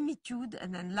dimitude,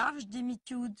 an enlarged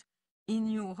dimitude in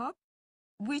Europe,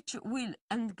 which will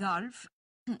engulf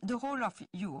the whole of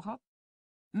Europe?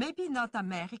 Maybe not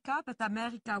America, but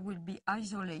America will be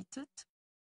isolated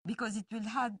because it will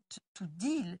have to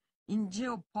deal in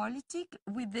geopolitics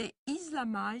with the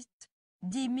Islamized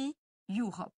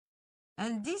demi-Europe.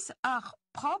 And these are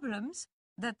problems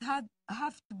that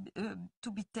have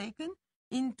to be taken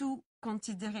into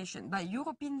consideration by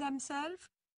Europeans themselves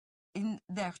in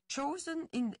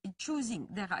choosing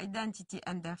their identity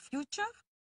and their future,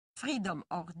 freedom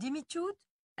or dimitude,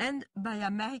 and by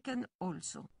Americans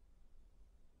also.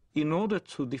 In order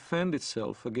to defend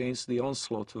itself against the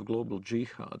onslaught of global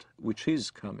jihad, which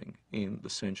is coming in the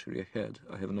century ahead,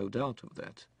 I have no doubt of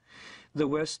that, the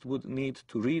West would need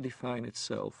to redefine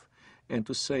itself and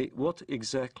to say what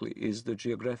exactly is the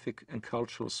geographic and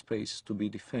cultural space to be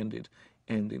defended,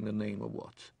 and in the name of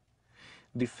what.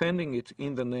 Defending it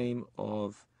in the name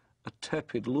of a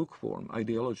tepid, lukewarm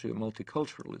ideology of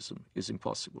multiculturalism is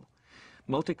impossible.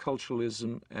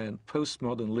 Multiculturalism and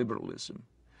postmodern liberalism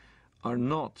are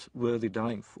not worthy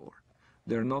dying for.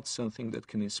 They're not something that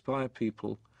can inspire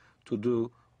people to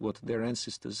do what their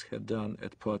ancestors had done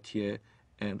at Poitiers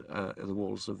and at the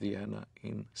walls of Vienna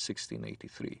in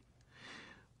 1683.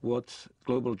 What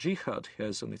global jihad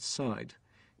has on its side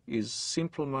is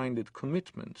simple-minded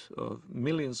commitment of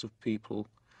millions of people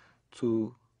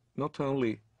to not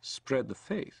only spread the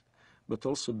faith, but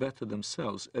also better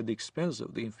themselves at the expense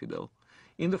of the infidel,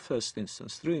 in the first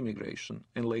instance through immigration,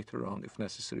 and later on, if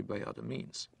necessary, by other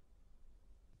means.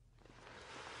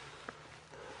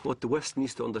 What the West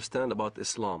needs to understand about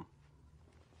Islam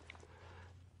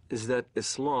is that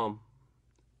Islam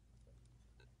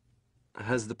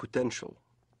has the potential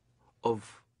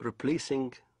of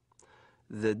replacing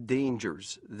the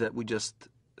dangers that we just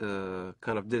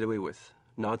kind of did away with,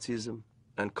 Nazism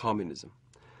and communism.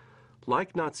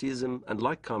 Like Nazism and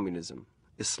like communism,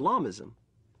 Islamism,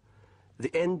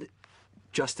 the end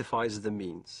justifies the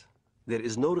means. There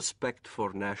is no respect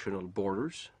for national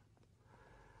borders,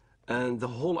 and the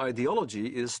whole ideology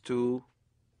is to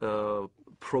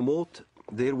promote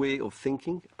their way of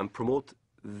thinking and promote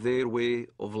their way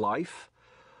of life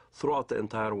throughout the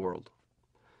entire world.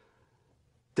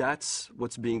 That's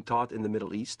what's being taught in the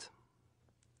Middle East.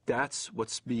 That's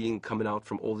what's coming out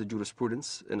from all the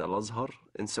jurisprudence in Al-Azhar,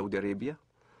 in Saudi Arabia,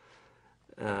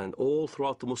 and all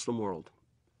throughout the Muslim world,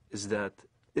 is that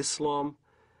Islam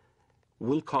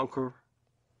will conquer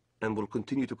and will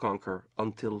continue to conquer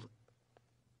until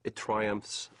it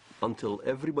triumphs, until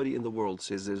everybody in the world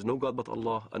says there's no God but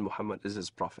Allah and Muhammad is his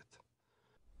prophet.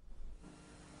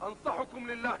 أنصحكم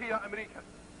لله يا أمريكا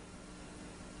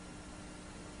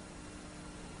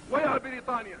ويا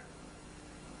بريطانيا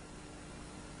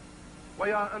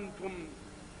ويا أنتم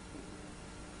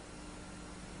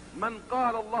من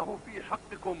قال الله في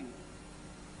حقكم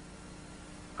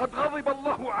قد غضب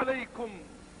الله عليكم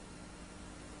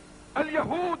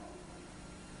اليهود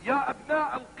يا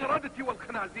أبناء القردة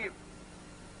والخنازير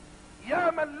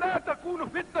يا من لا تكون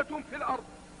فتنة في الأرض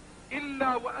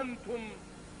إلا وأنتم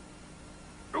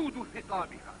عود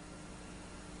ثقابها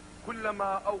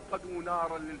كلما أوقدوا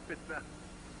نارا للفتنة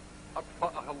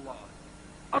أطفأها الله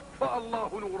أطفأ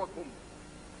الله نوركم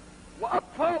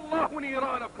وأطفأ الله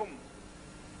نيرانكم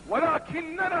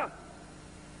ولكننا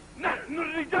نحن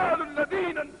الرجال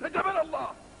الذين انتجبنا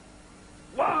الله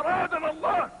وأرادنا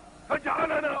الله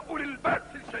فجعلنا أولي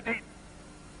البأس الشديد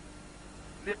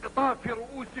لقطاف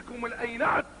رؤوسكم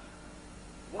الأينعت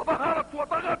وظهرت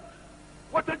وطغت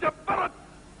وتجبرت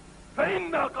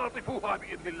فإنا قاطفوها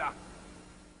بإذن الله.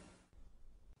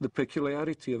 The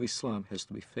peculiarity of Islam has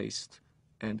to be faced,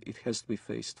 and it has to be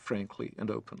faced frankly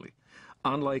and openly.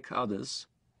 Unlike others,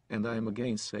 and I am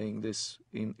again saying this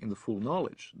in the full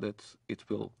knowledge that it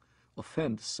will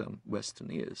offend some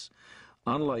Western ears,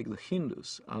 unlike the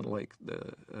Hindus, unlike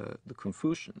the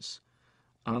Confucians,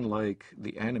 unlike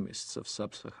the animists of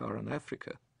sub-Saharan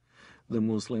Africa, the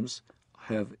Muslims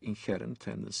have inherent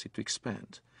tendency to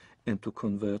expand and to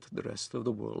convert the rest of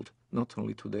the world not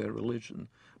only to their religion,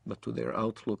 but to their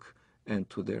outlook and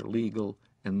to their legal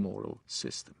and moral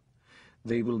system.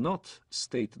 They will not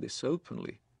state this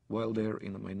openly while they're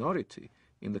in a minority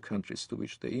in the countries to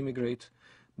which they immigrate,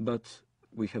 but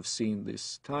we have seen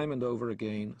this time and over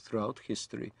again throughout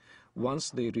history.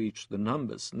 Once they reach the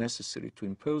numbers necessary to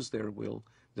impose their will,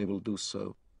 they will do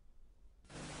so.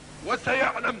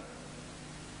 وسيعلم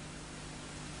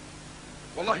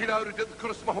والله لا أريد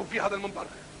أذكر اسمه في هذا المنبر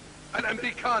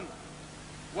الأمريكان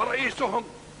ورئيسهم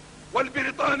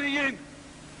والبريطانيين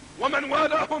ومن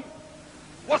والاهم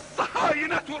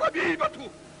والصهاينة ربيبة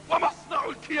ومصنع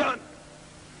الكيان.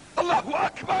 الله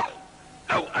أكبر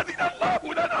لو أذن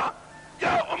الله لنا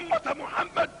يا أمة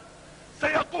محمد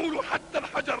سيقول حتى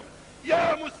الحجر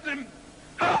يا مسلم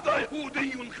هذا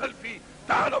يهودي خلفي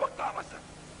تعال واقطع رأسه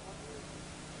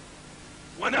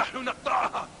ونحن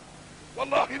نقطعها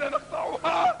والله لا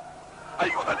نقطعها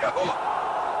أيها اليهود.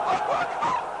 الله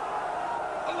أكبر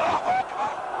الله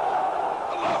أكبر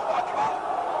الله أكبر.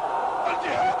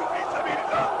 الجهاد في سبيل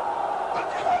الله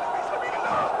الجهاد في سبيل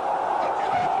الله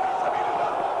الجهاد في سبيل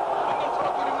الله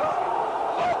والنصرة لله.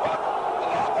 الله أكبر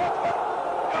الله أكبر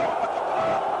يا أمة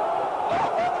القرآن.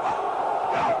 الله أكبر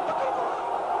يا أمة القرآن.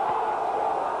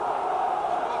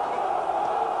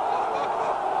 الله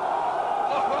أكبر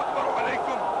الله أكبر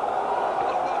عليكم.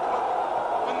 الله أكبر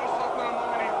والنصرة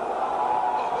للمؤمنين.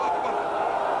 الله أكبر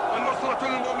والنصرة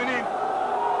للمؤمنين.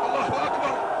 الله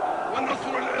أكبر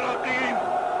والنصر للعراقيين.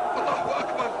 الله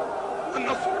أكبر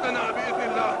والنصر لنا بإذن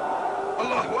الله.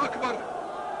 الله أكبر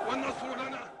والنصر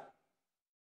لنا.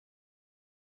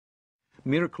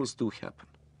 Miracles do happen.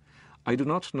 I do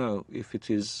not know if it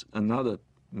is another,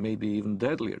 maybe even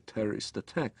deadlier terrorist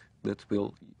attack that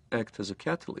will act as a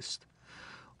catalyst,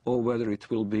 or whether it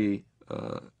will be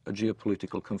a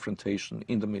geopolitical confrontation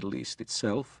in the Middle East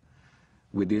itself,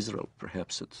 with Israel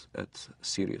perhaps at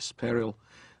serious peril.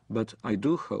 But I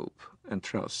do hope and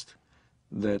trust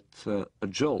that a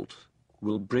jolt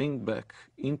will bring back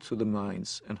into the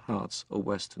minds and hearts of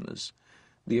Westerners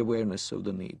the awareness of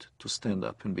the need to stand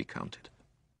up and be counted.